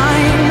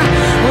mind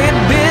it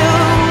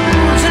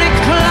builds and it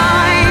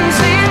climbs,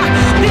 and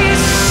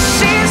this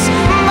is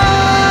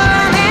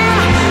more than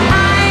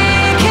I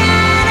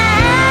can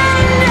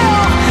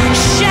handle.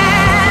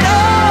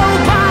 Shadow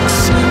box,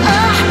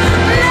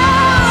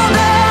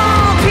 another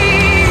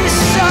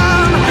piece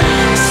of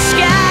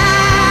sky.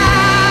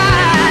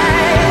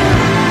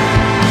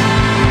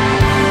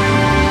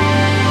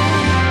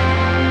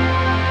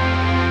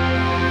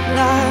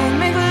 I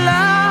make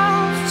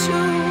love to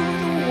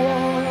the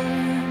war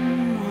in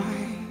my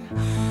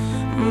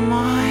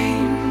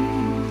mind.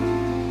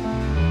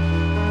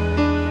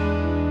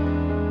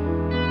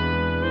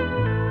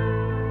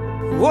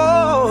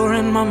 War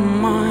in my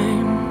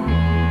mind.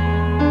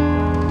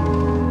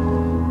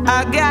 I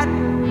got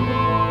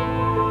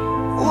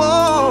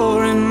war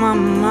in my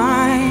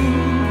mind.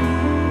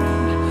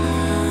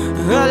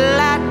 A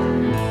lot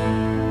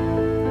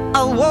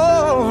of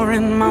war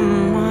in my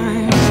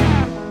mind.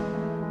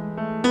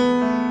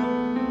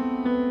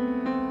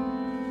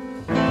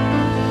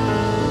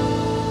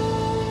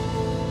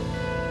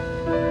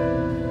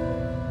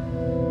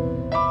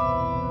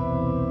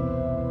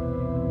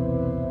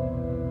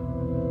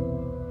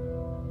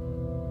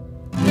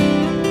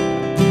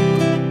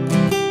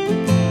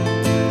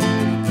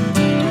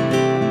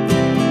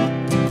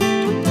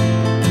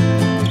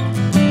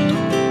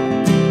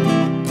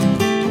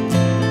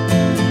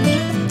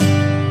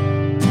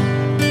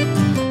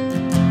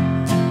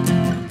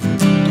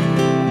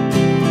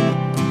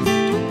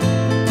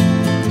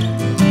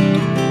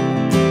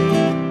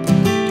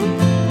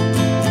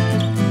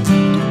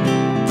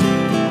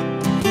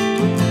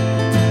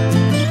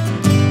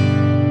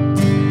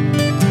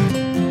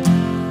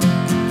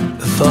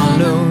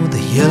 Follow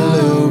the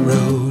yellow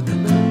road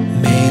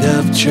made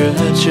of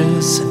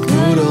churches and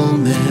good old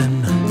men.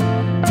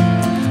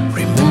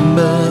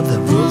 Remember the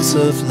rules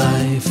of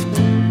life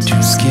to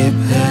skip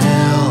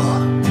hell.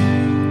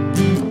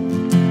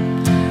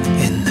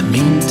 In the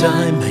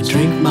meantime, I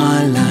drink my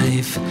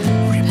life,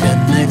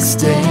 repent next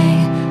day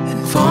and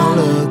fall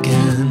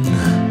again.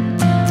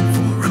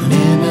 For a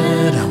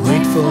minute, I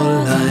wait for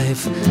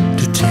life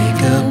to take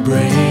a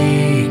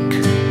break.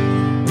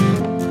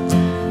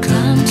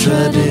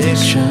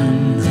 Contradiction,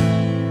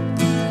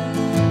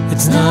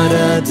 it's not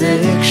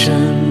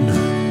addiction.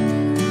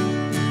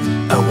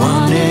 I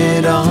want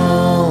it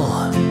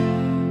all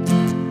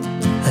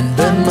and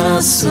bend my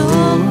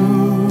soul.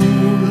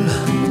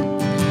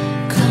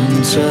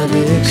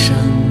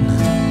 Contradiction,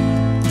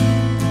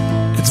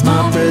 it's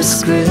my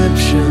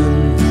prescription.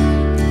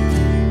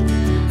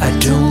 I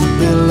don't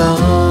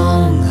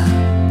belong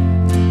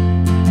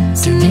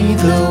to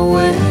neither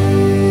way.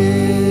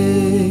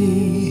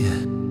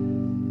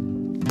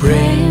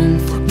 Praying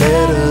for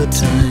better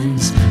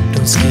times,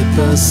 don't skip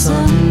a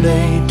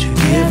Sunday to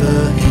give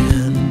a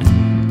hand.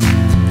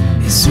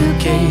 His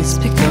suitcase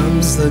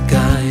becomes the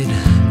guide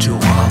to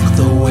walk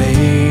the way.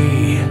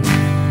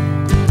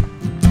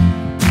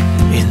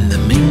 In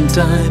the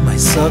meantime, I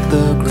suck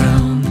the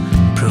ground,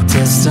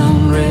 protest on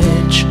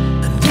rich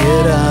and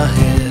get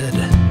ahead.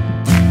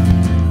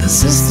 The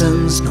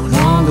system's no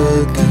longer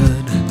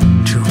good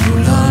to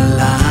rule our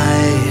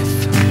life.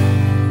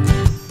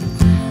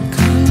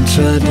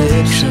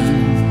 Contradiction,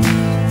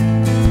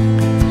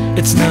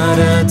 it's not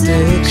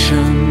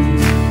addiction.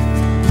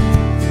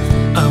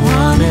 I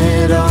want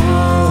it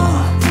all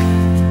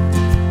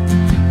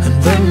and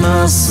then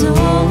my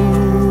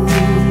soul.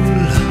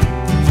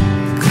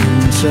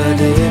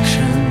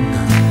 Contradiction,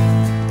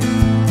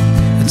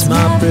 it's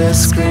my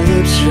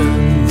prescription.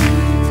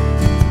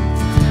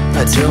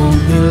 I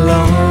don't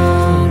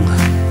belong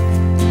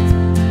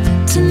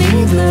to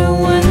neither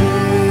way.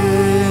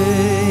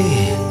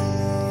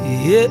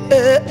 Yeah.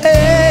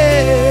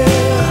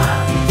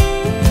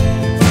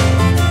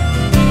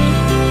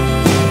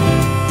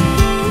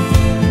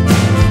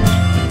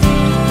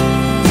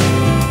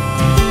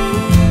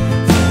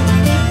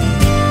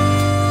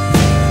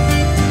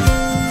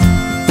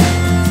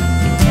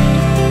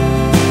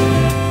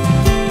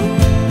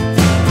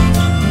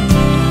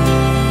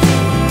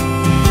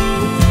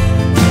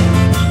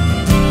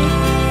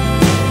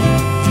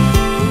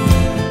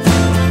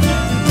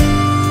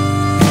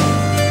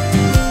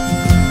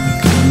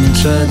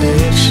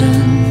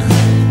 Contradiction.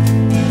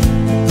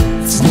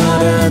 It's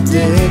not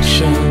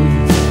addiction.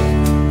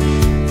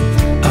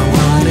 I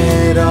want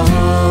it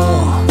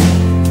all,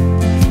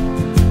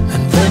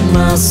 and then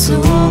my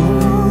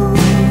soul.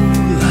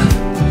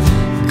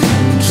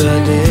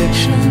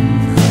 Contradiction.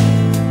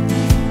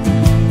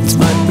 It's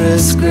my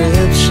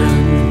prescription.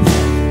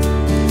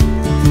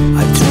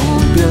 I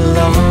don't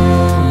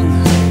belong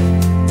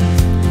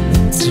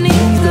to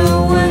neither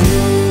way.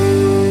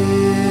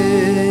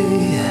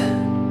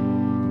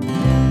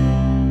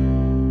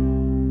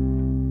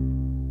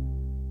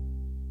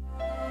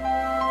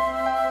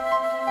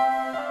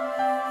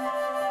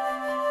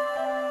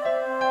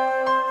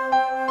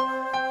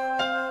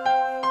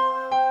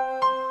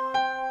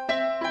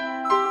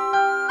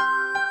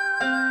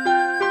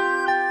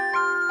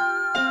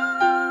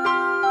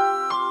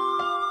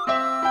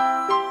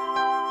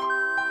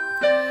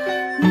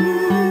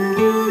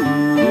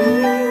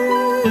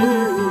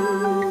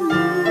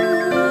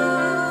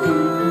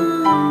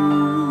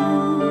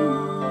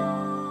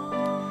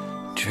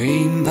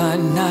 Dream by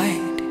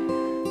night,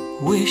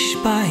 wish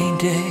by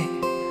day,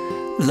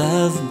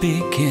 love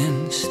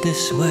begins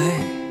this way.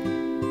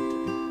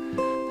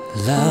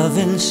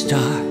 Loving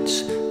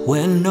starts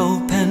when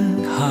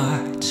open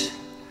hearts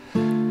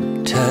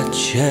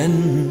touch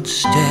and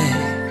stay.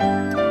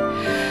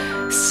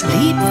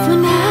 Sleep for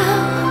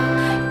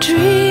now,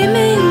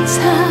 dreaming's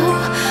how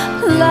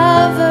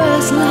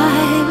lovers'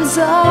 lives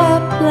are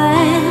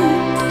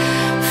planned.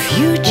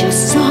 Future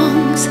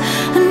songs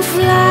and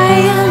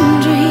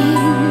flying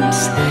dreams,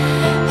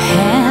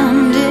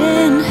 hand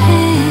in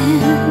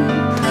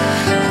hand.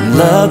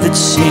 Love, it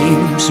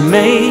seems,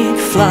 made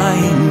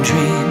flying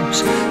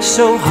dreams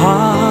so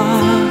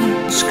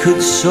hearts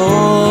could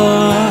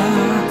soar.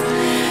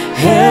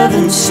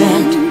 Heaven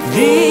sent,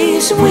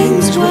 these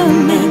wings were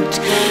meant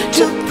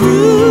to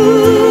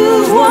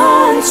prove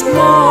once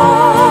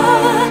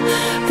more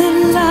that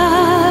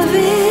love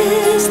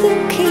is the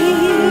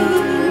key.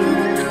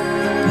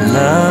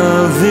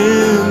 Love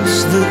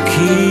is the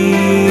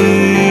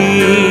key.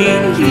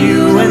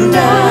 You and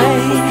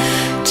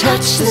I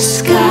touch the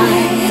sky,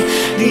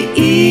 the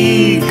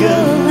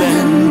eagle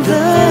and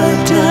the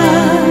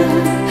dove.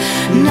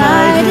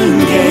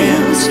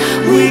 Nightingales,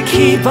 we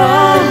keep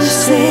our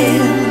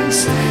sails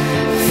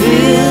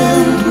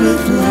filled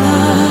with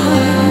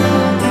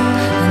love.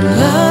 And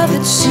love,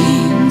 it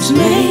seems,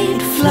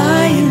 made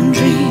flying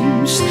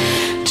dreams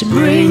to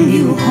bring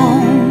you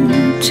home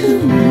to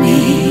me.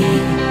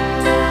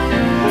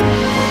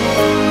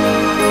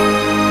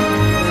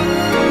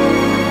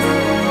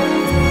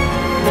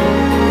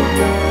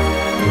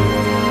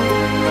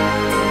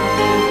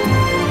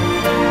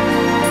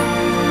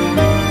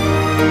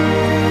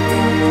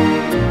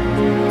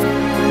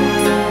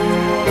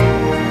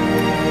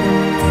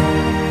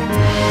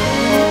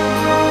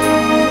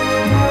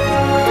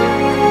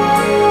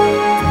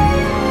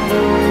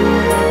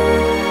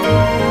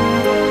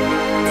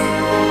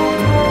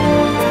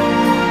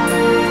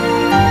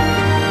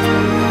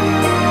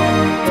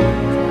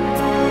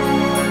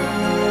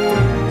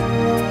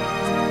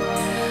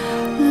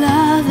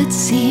 It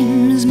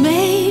seems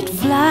made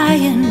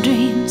flying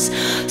dreams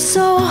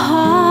so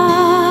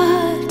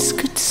hearts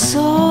could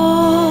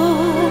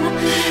soar.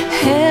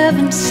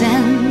 Heaven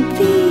sent,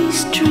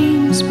 these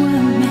dreams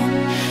were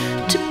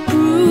meant to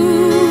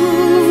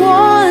prove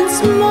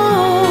once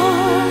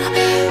more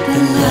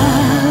that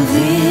love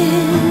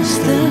is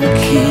the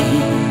key.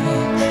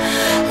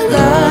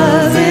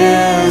 Love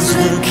is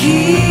the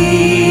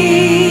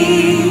key.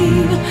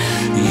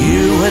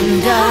 You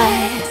and I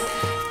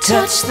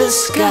touch the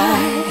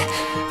sky,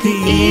 the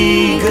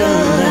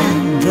eagle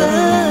and the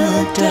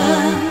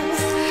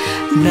dove.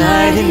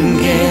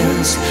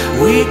 Nightingales,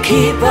 we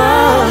keep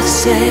our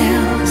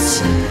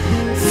sails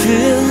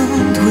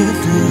filled with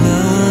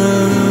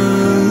love.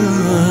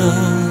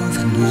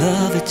 And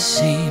love, it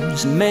seems,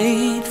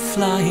 made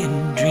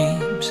flying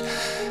dreams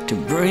to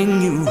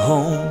bring you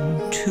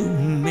home to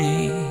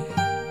me.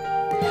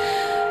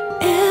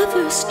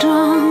 Ever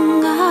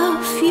strong,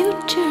 our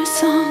future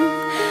song,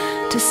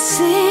 to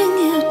sing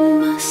it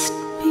must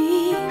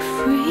be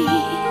free.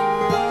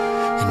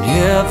 And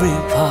every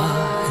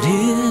part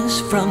is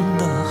from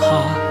the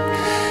heart,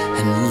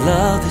 and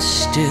love is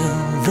still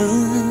the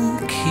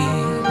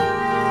key.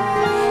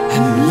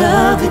 And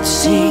love, it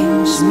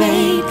seems,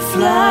 made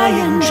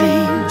flying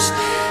dreams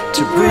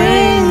to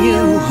bring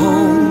you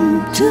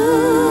home to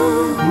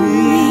me.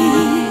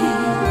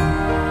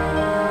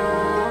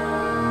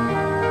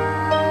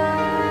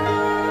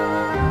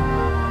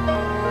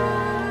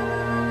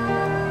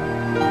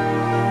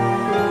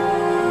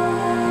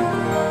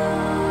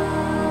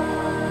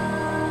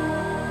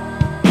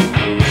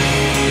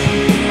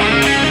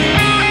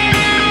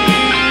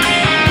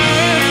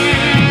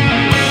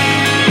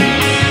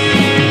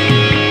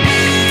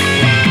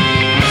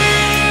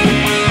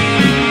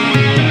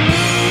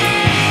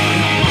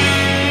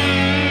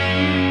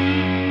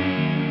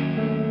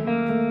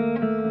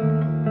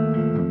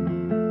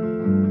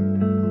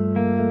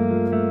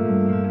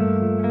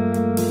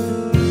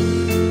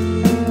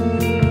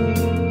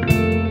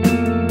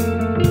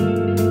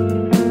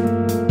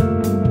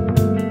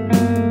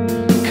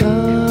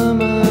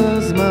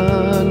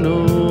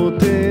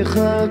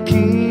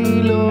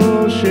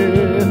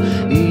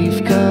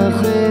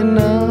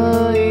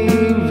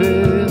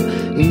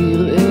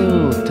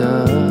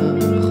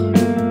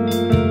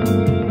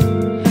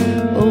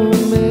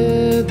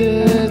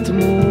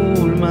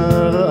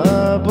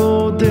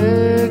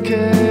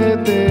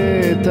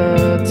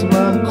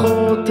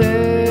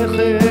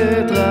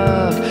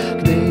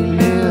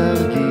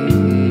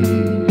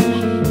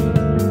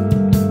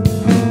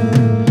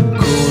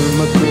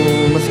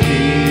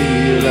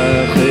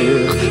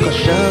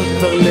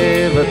 כבר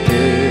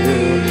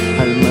לוותר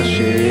על מה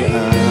שאת.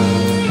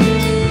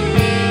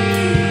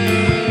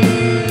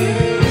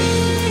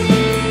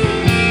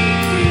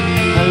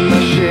 על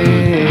מה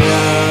שאת.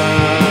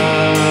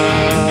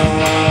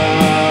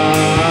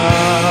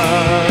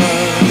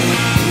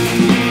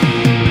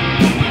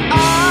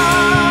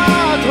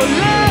 את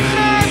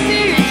הולכת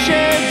עם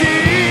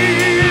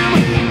שדים,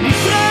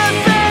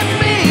 נשרפת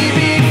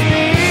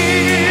מבפנים,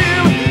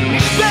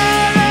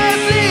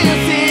 נשברת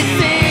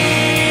לרסיסים.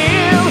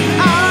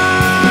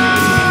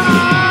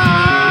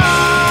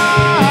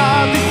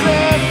 את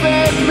נשרפת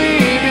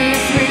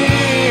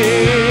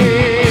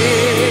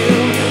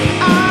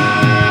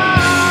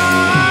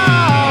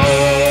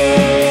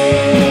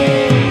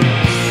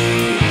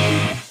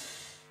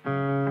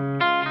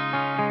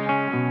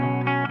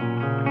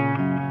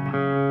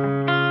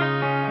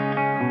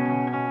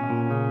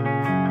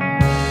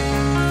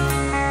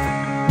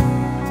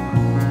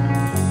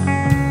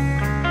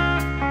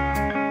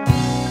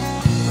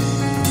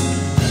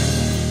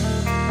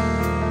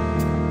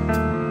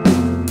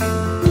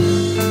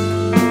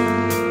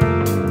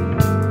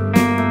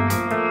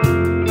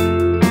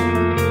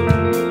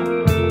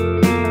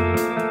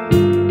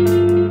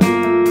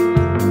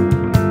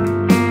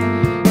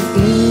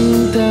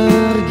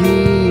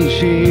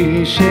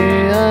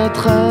שאת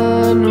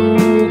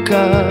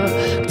חנוכה,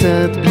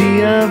 קצת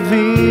בלי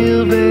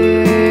אוויר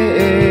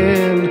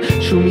ואין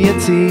שום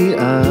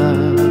יציאה.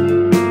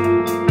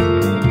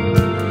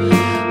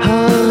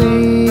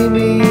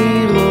 הרימי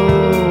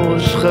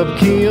ראש,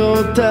 חבקי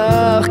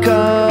אותך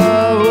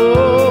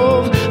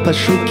קרוב,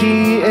 פשוט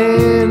כי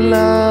אין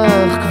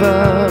לך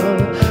כבר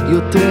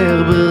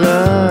יותר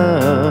ברירה.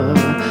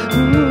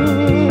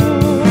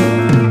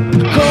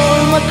 כל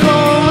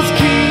מקום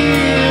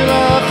מזכיר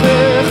לך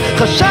איך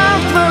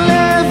חשבת כבר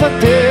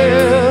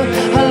לוותר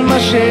על מה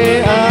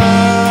שאת.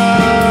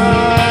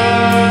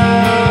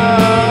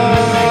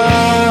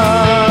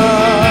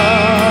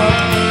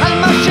 על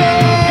מה שאת.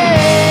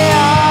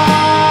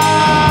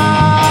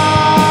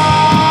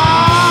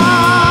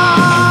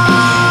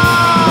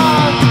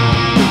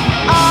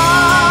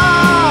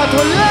 את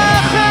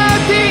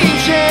הולכת עם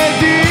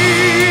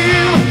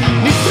שדים,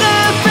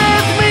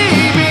 נשרפת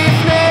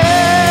מבפנים,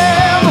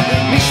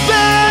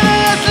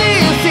 נשברת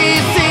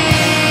לרסיסים.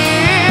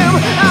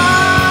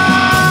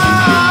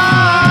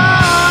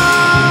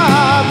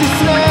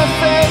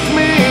 נשרפת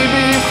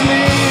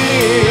מבפנים.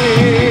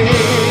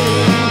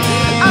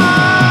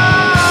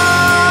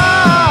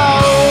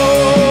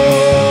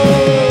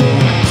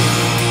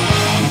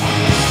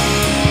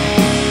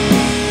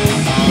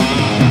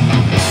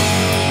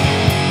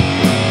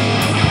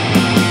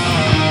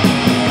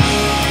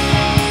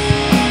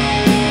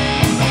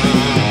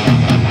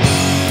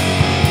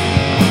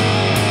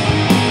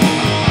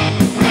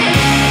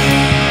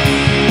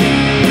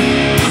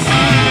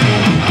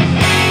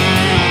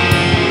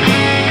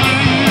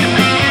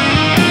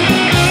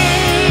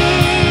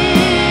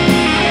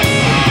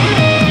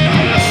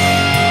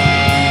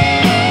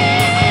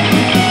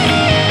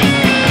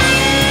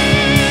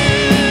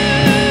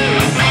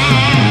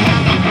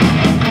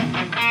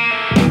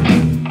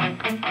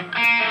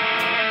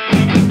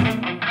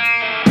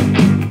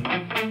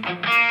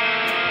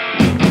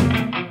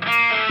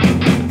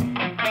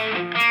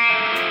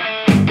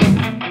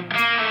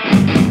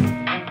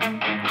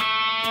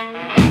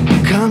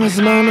 כמה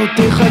זמן עוד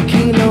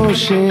תחכי לו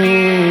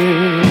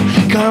שיר?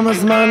 כמה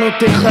זמן עוד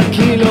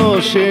תחכי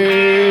לו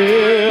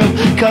שיר?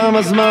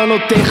 כמה זמן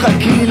עוד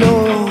תחכי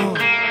לו?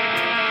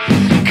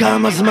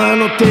 כמה זמן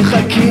עוד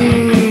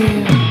תחכי?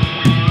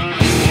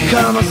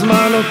 כמה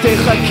זמן עוד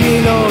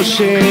תחכי לו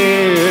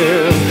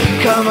שיר?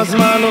 כמה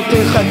זמן עוד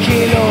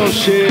תחכי לו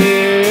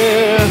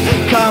שיר?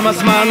 כמה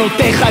זמן עוד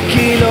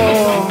תחכי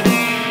לו?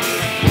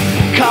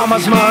 כמה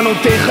זמן עוד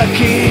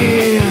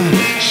תחכי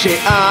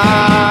שאת